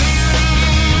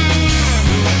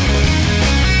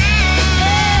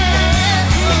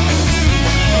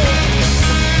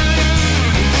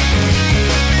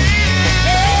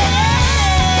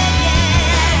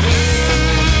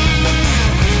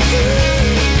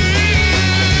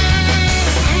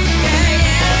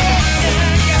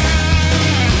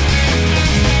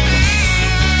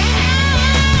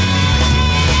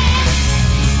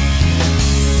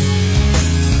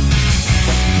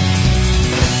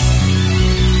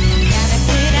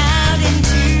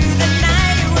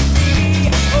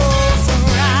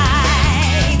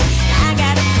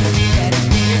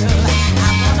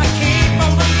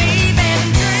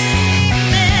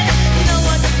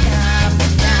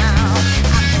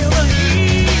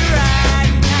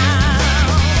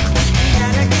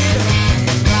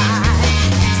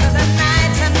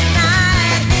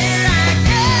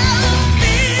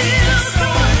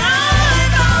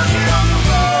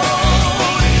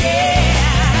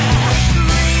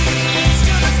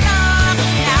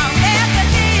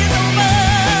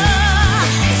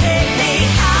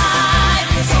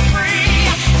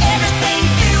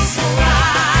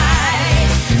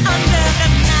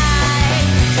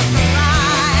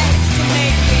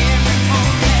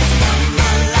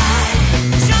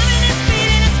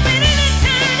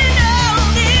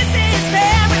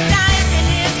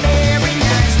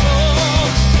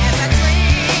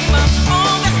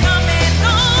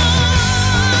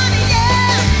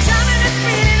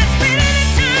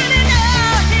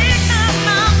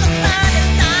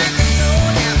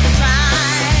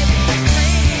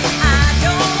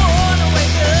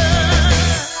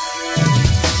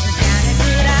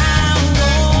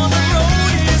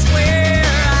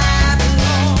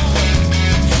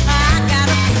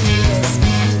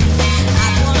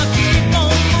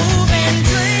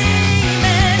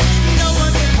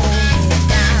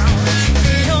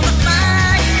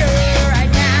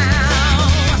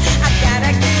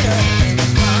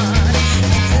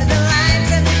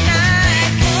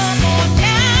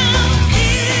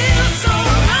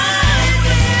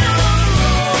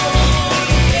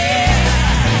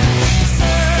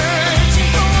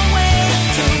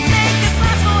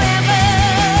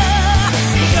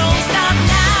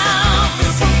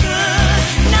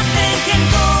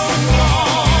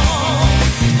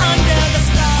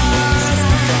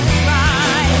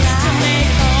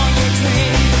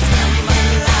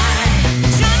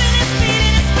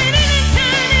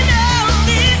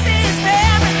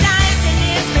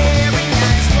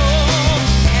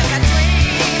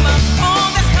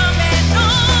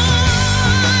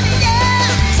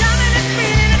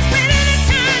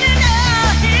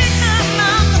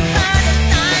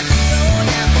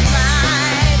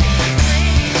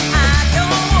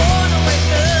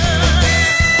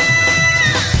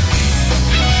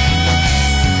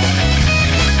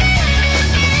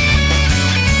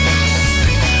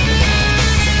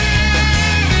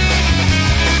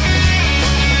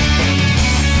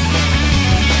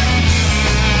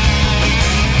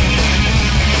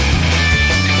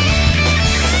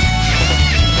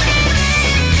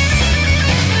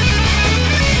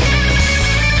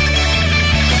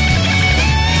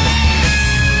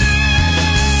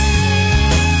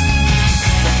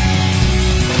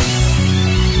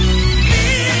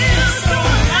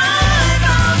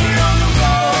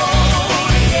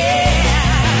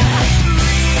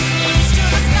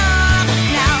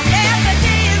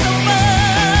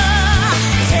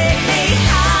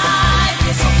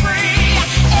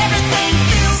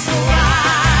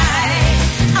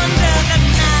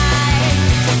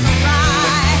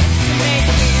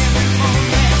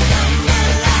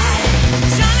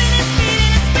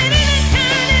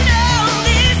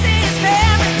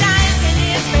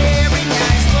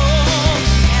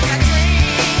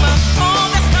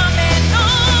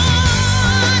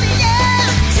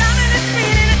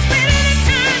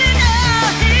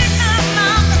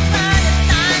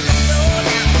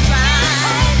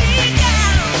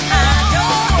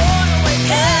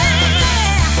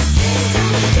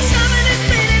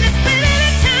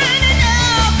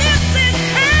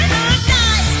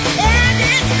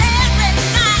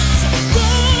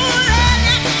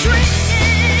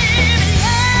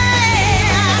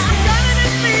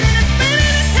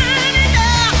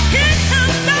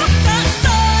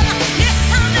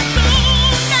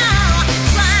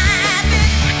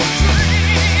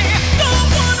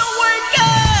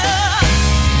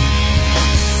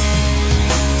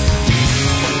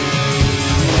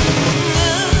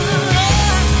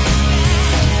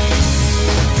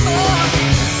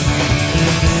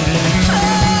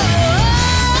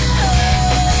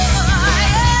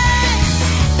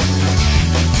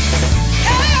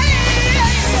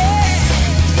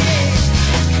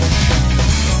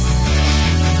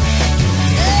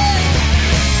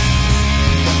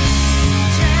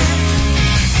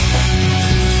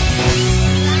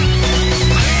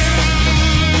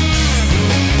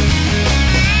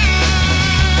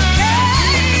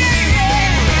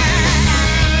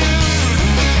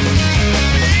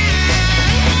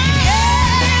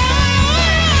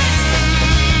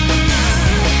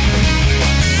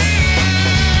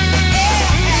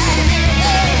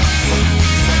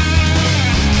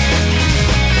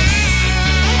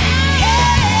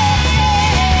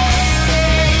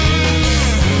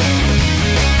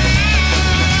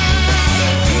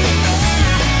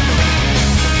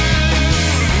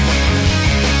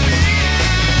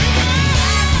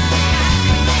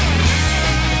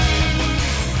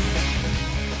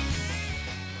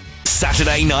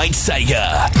 Saturday Night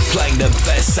Sega. Playing the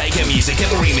best Sega music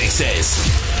and remixes.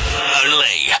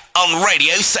 Only on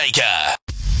Radio Sega.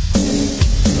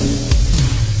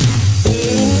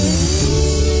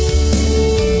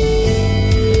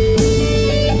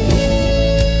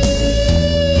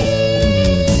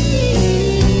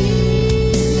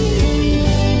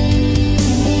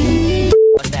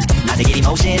 Not to get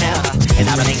emotional, as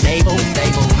I remain stable.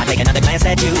 I take another glance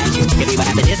at you. If we were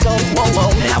at the disco, whoa,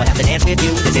 then I would have to dance with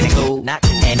you. This isn't cool, not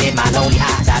cool. And in my lonely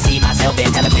eyes, I see myself in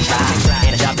eloquent stride.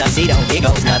 In a sharp tuxedo, here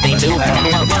goes nothing to her.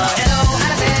 Hello,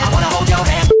 I wanna hold your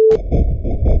hand.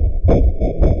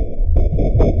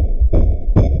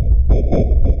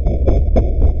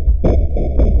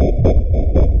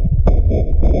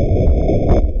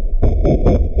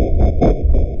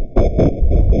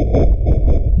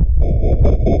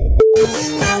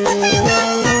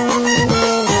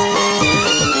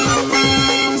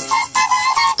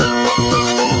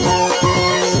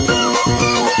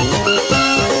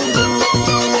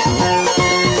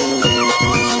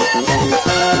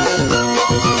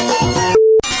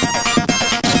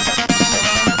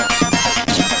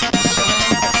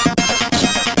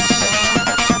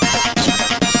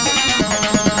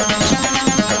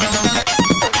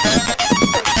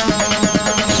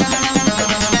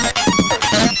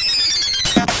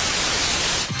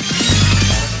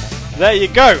 There you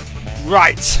go.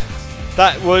 Right.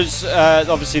 That was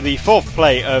obviously the fourth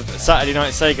play of Saturday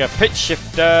Night Sega Pitch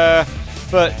Shifter,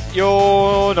 but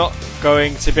you're not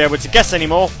going to be able to guess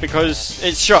anymore because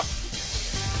it's shot.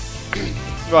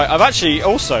 Right, I've actually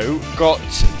also got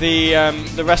the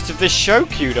rest of this show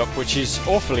queued up, which is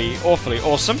awfully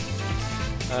awesome.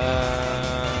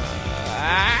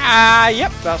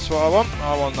 Yep, that's what I want.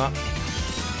 I want that.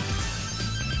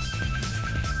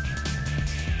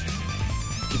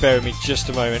 Bear with me just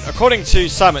a moment. According to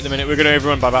Sam at the minute, we're going to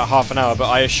overrun by about half an hour, but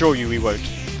I assure you we won't.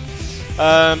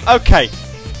 Okay.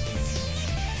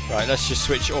 Right, let's just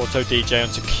switch Auto DJ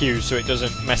onto Q so it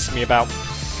doesn't mess me about.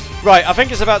 Right, I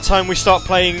think it's about time we start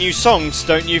playing new songs,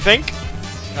 don't you think?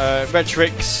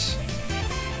 Retrix.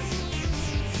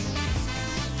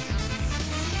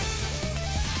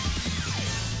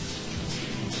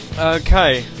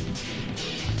 Okay.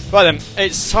 Right then,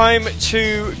 it's time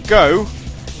to go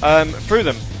through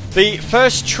them. The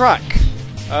first track,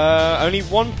 only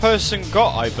one person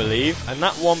got, I believe, and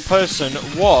that one person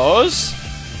was...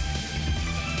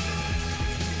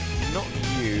 Not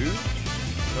you.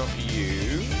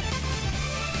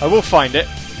 I will find it,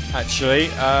 actually.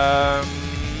 Should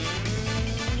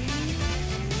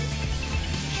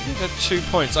have had 2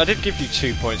 points. I did give you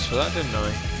 2 points for that, didn't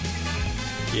I?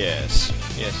 Yes.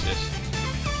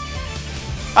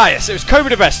 Ah, yes, it was Cobra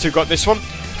the Best who got this one.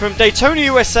 From Daytona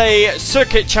USA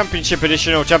Circuit Championship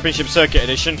Edition, or Championship Circuit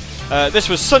Edition, this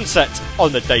was Sunset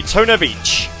on the Daytona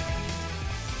Beach.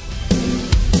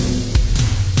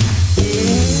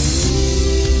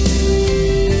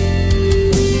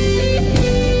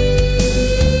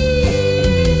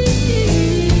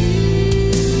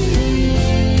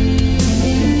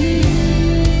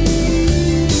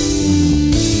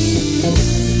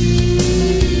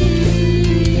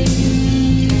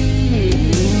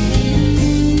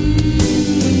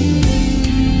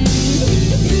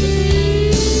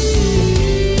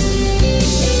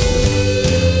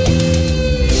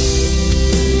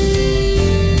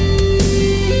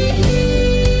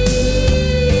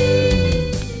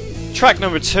 Track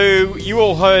number 2, you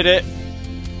all heard it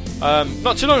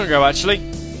not too long ago, actually. We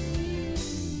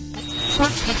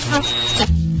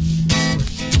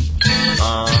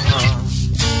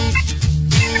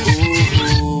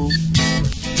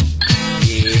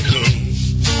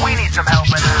need some help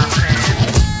in our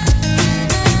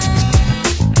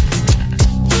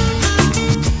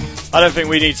I don't think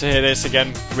we need to hear this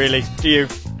again, really, do you?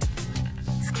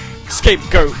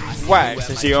 Scapegoat wax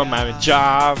is your marriage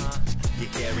job.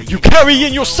 You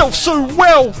carrying yourself so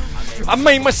well. I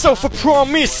made myself a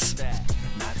promise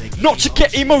not to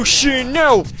get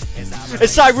emotional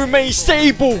as I remain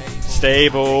stable.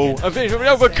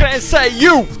 Over can say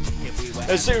you.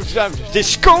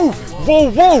 Disco.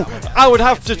 Whoa. I would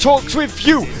have to talk with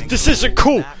you. This isn't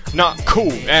cool. Not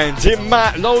cool. And in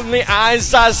my lonely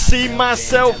eyes, I see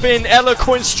myself in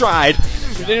eloquent stride.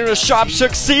 In a sharp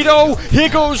tuxedo, here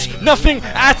goes nothing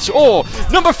at all.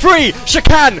 Number 3,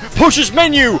 Shakan pushes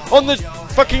menu on the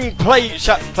fucking play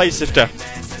shifter.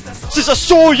 Since I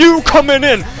saw you coming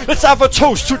in, let's have a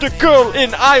toast to the girl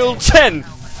in aisle 10.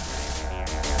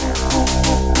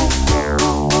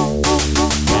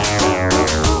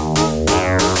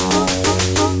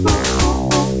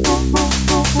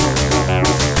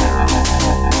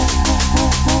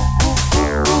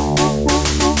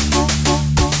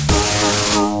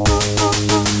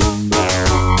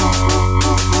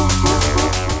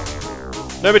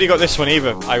 Nobody got this one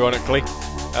either, ironically.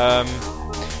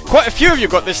 Quite a few of you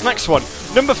got this next one.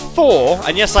 Number 4,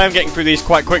 and yes, I am getting through these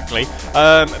quite quickly.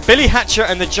 Billy Hatcher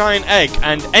and the Giant Egg,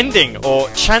 and Ending, or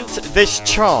Chant This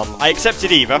Charm. I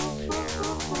accepted either.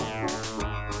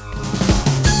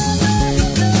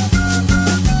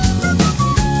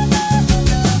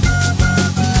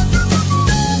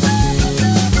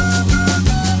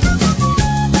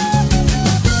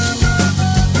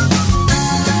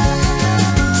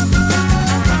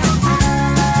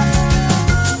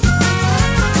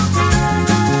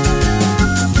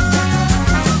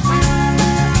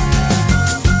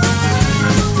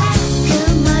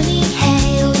 Good morning,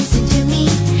 hey, listen to me.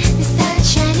 The sun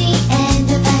is shining and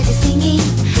the birds are singing.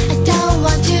 I don't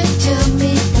want you to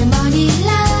miss the morning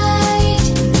light.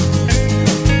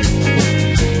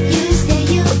 You say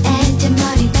you enter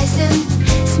morning person,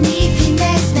 sniffing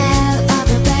the smell of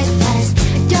the breakfast.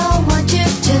 I don't want you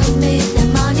to miss the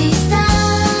morning sun.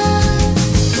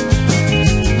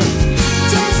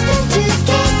 Just don't you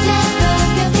get that of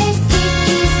your face, it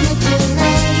is not too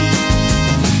late.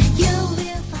 You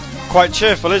will find out. Quite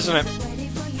cheerful, isn't it?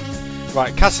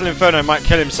 Right, Castle Inferno might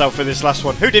kill himself for this last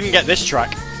one. Who didn't get this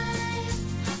track?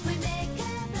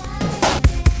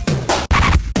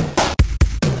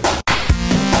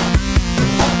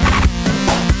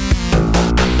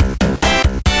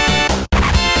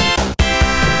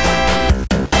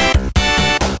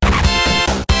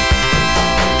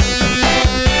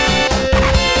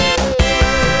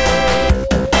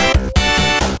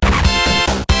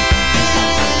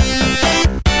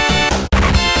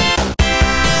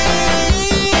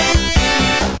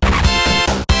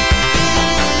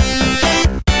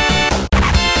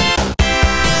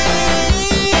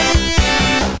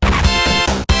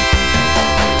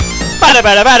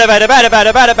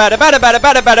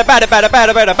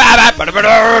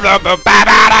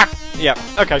 Yeah,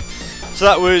 okay. So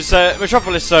that was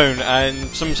Metropolis Zone and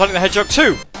some Sonic the Hedgehog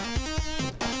 2.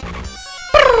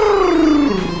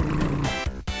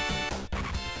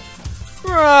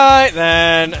 Right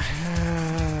then.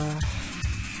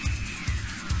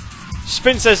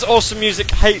 Spin says awesome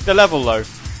music, hate the level though.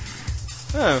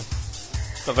 Oh,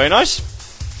 not very nice.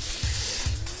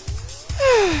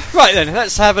 Right then,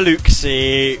 let's have a look.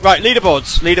 See, right,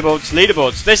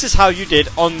 leaderboards. This is how you did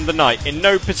on the night, in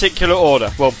no particular order.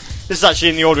 Well, this is actually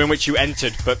in the order in which you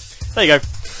entered, but there you go.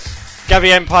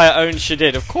 Gavi Empire owns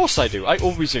Shadid. Of course I do. I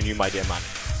always own you, my dear man.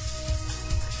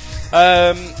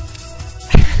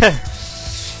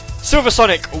 Silver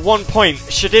Sonic 1 point.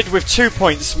 Shadid with 2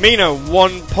 points. Mina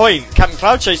 1 point. Captain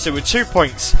Cloud Chaser with 2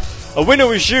 points. A winner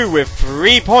was you with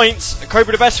 3 points.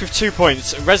 Cobra the Best with 2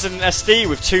 points. Resident SD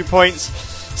with 2 points.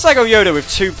 Sago Yoda with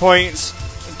 2 points.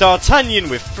 D'Artagnan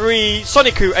with 3.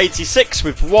 Sonicu 86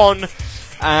 with 1.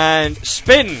 And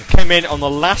Spin came in on the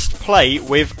last play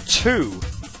with 2.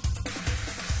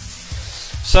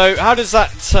 So how does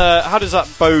that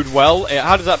bode well?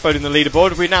 How does that bode in the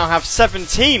leaderboard? We now have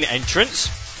 17 entrants.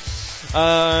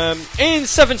 In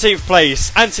 17th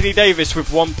place, Anthony Davis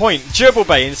with 1 point. Gerbil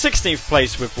Bay in 16th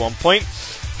place with 1 point.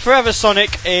 Forever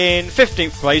Sonic in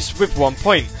 15th place with 1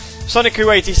 point. Sonicu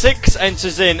 86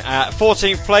 enters in at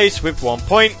 14th place with 1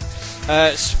 point.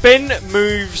 Spin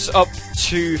moves up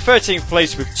to 13th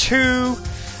place with 2.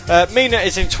 Mina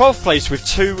is in 12th place with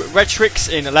 2. Retrix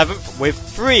in 11th with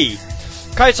 3.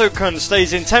 Kaito-kun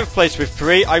stays in 10th place with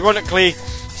 3. Ironically,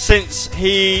 since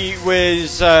he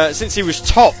was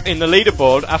top in the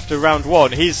leaderboard after round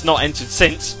 1, he's not entered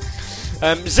since.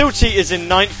 Zilty is in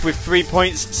 9th with 3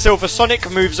 points. Silver Sonic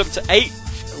moves up to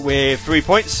 8th with 3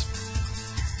 points.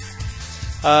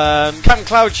 Captain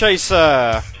Cloud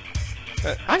Chaser.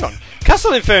 Hang on.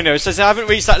 Castle Inferno says I haven't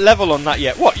reached that level on that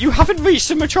yet. What? You haven't reached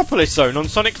the Metropolis Zone on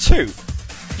Sonic 2?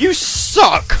 You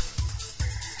suck!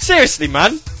 Seriously,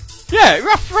 man. Yeah,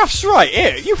 Ruff's right.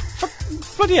 Here, you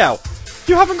bloody hell.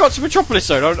 You haven't got to Metropolis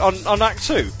Zone on Act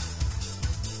 2.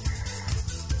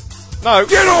 No.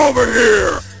 Get over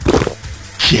here!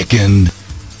 Chicken.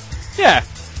 Yeah,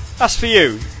 that's for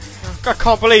you. I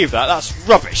can't believe that. That's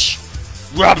rubbish.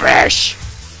 Rubbish!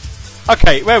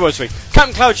 Okay, where was we?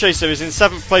 Captain Cloud Chaser is in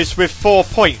 7th place with 4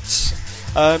 points.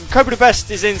 Cobra the Best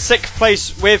is in 6th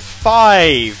place with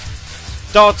 5.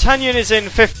 D'Artagnan is in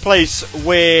 5th place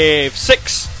with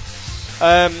 6.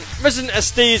 Resident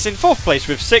SD is in 4th place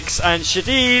with 6. And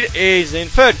Shadid is in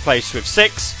 3rd place with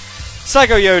 6.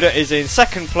 Sago Yoda is in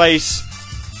 2nd place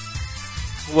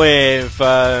with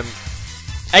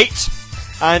 8.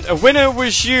 And A Winner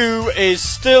Was You is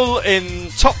still in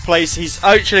top place. He's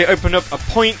actually opened up a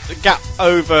point gap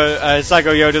over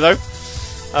Sago Yoda though.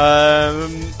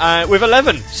 With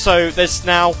 11. So there's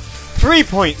now 3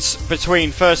 points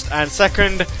between first and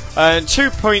second. and 2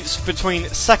 points between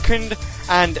 2nd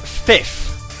and 5th.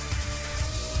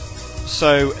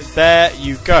 So there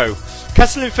you go.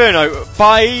 Castle Inferno,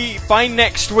 by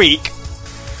next week,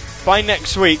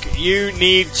 you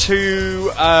need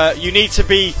to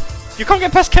be. You can't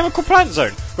get past Chemical Plant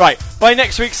Zone. Right, by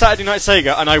next week, Saturday Night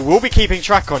Sega, and I will be keeping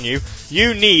track on you,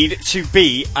 you need to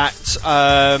be at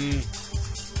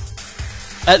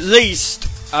least...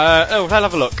 I'll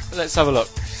have a look. Let's have a look.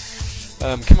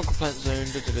 Chemical Plant Zone...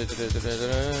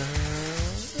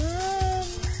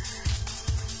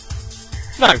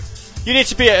 No, you need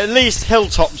to be at least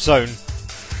Hilltop Zone.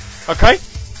 Okay?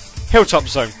 Hilltop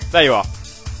Zone. There you are.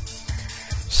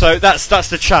 So that's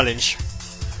the challenge.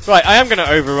 Right, I am going to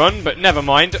overrun, but never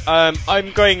mind.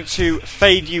 I'm going to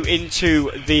fade you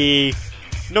into the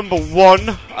number 1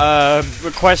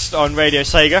 request on Radio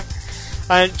Sega.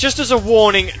 And just as a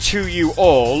warning to you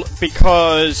all,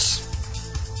 because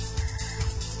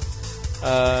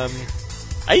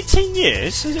 18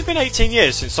 years? Has it been 18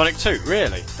 years since Sonic 2?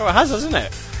 Really? Oh, it has, hasn't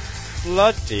it?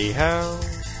 Bloody hell.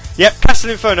 Yep, Castle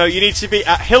Inferno, you need to be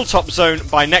at Hilltop Zone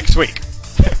by next week.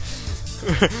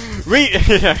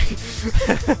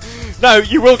 No,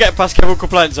 you will get past Chemical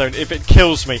Plant Zone if it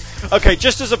kills me. Okay,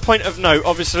 just as a point of note,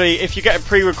 obviously, if you get a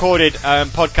pre-recorded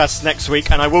podcast next week,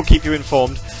 and I will keep you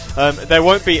informed, there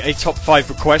won't be a top 5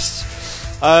 requests.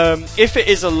 If it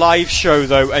is a live show,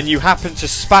 though, and you happen to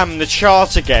spam the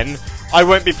chart again, I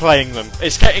won't be playing them.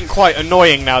 It's getting quite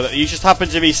annoying now that you just happen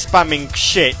to be spamming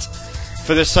shit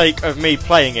for the sake of me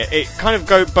playing it. It kind of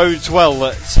bodes well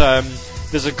that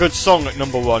there's a good song at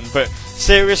number 1, but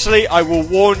seriously, I will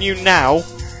warn you now.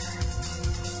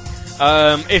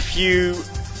 If you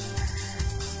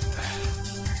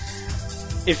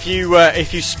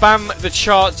spam the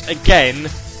chart again,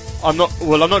 I'm not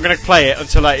going to play it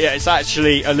until it's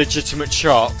actually a legitimate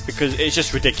chart, because it's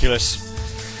just ridiculous.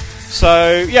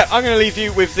 So yeah, I'm going to leave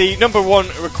you with the number 1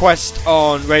 request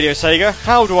on Radio Sega.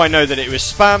 How do I know that it was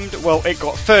spammed? Well, it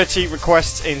got 30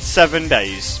 requests in 7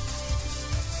 days.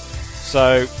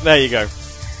 So there you go.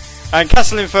 And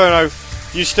Castle Inferno,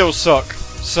 you still suck.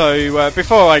 So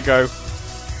before I go,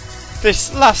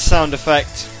 this last sound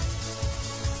effect,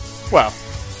 well,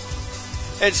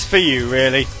 it's for you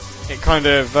really. It kind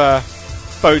of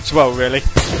bodes well really.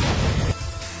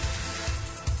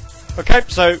 Okay,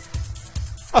 so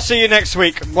I'll see you next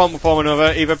week, one form or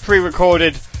another, either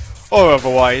pre-recorded or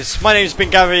otherwise. My name's been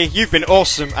Gary, you've been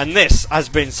awesome, and this has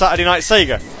been Saturday Night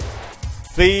Sega.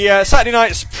 The Saturday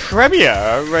night's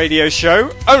premiere radio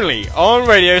show, only on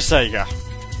Radio Sega.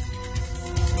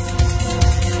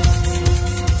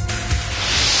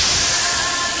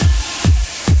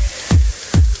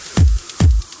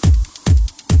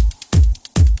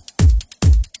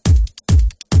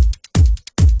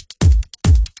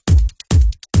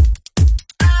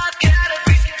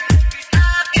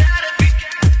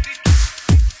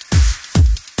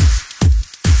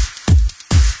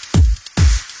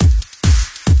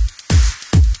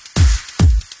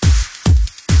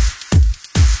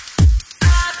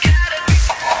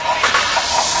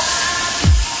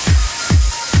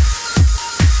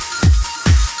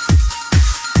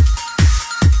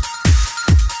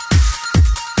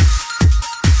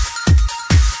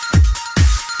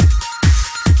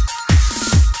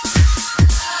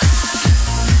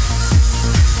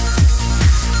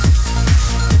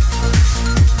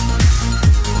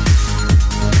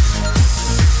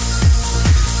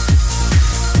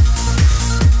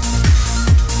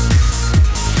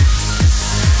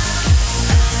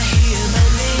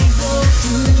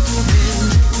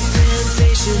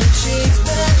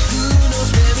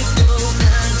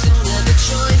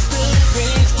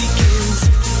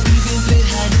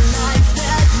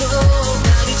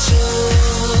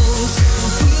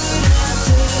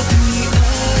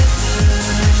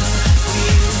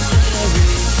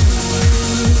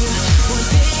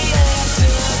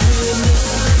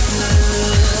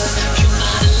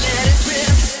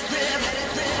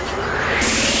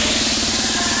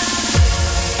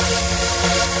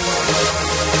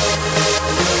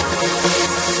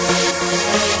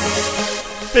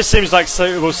 This seems like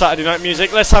suitable Saturday night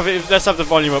music. Let's have it. Let's have the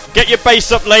volume up. Get your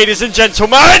bass up, ladies and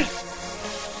gentlemen.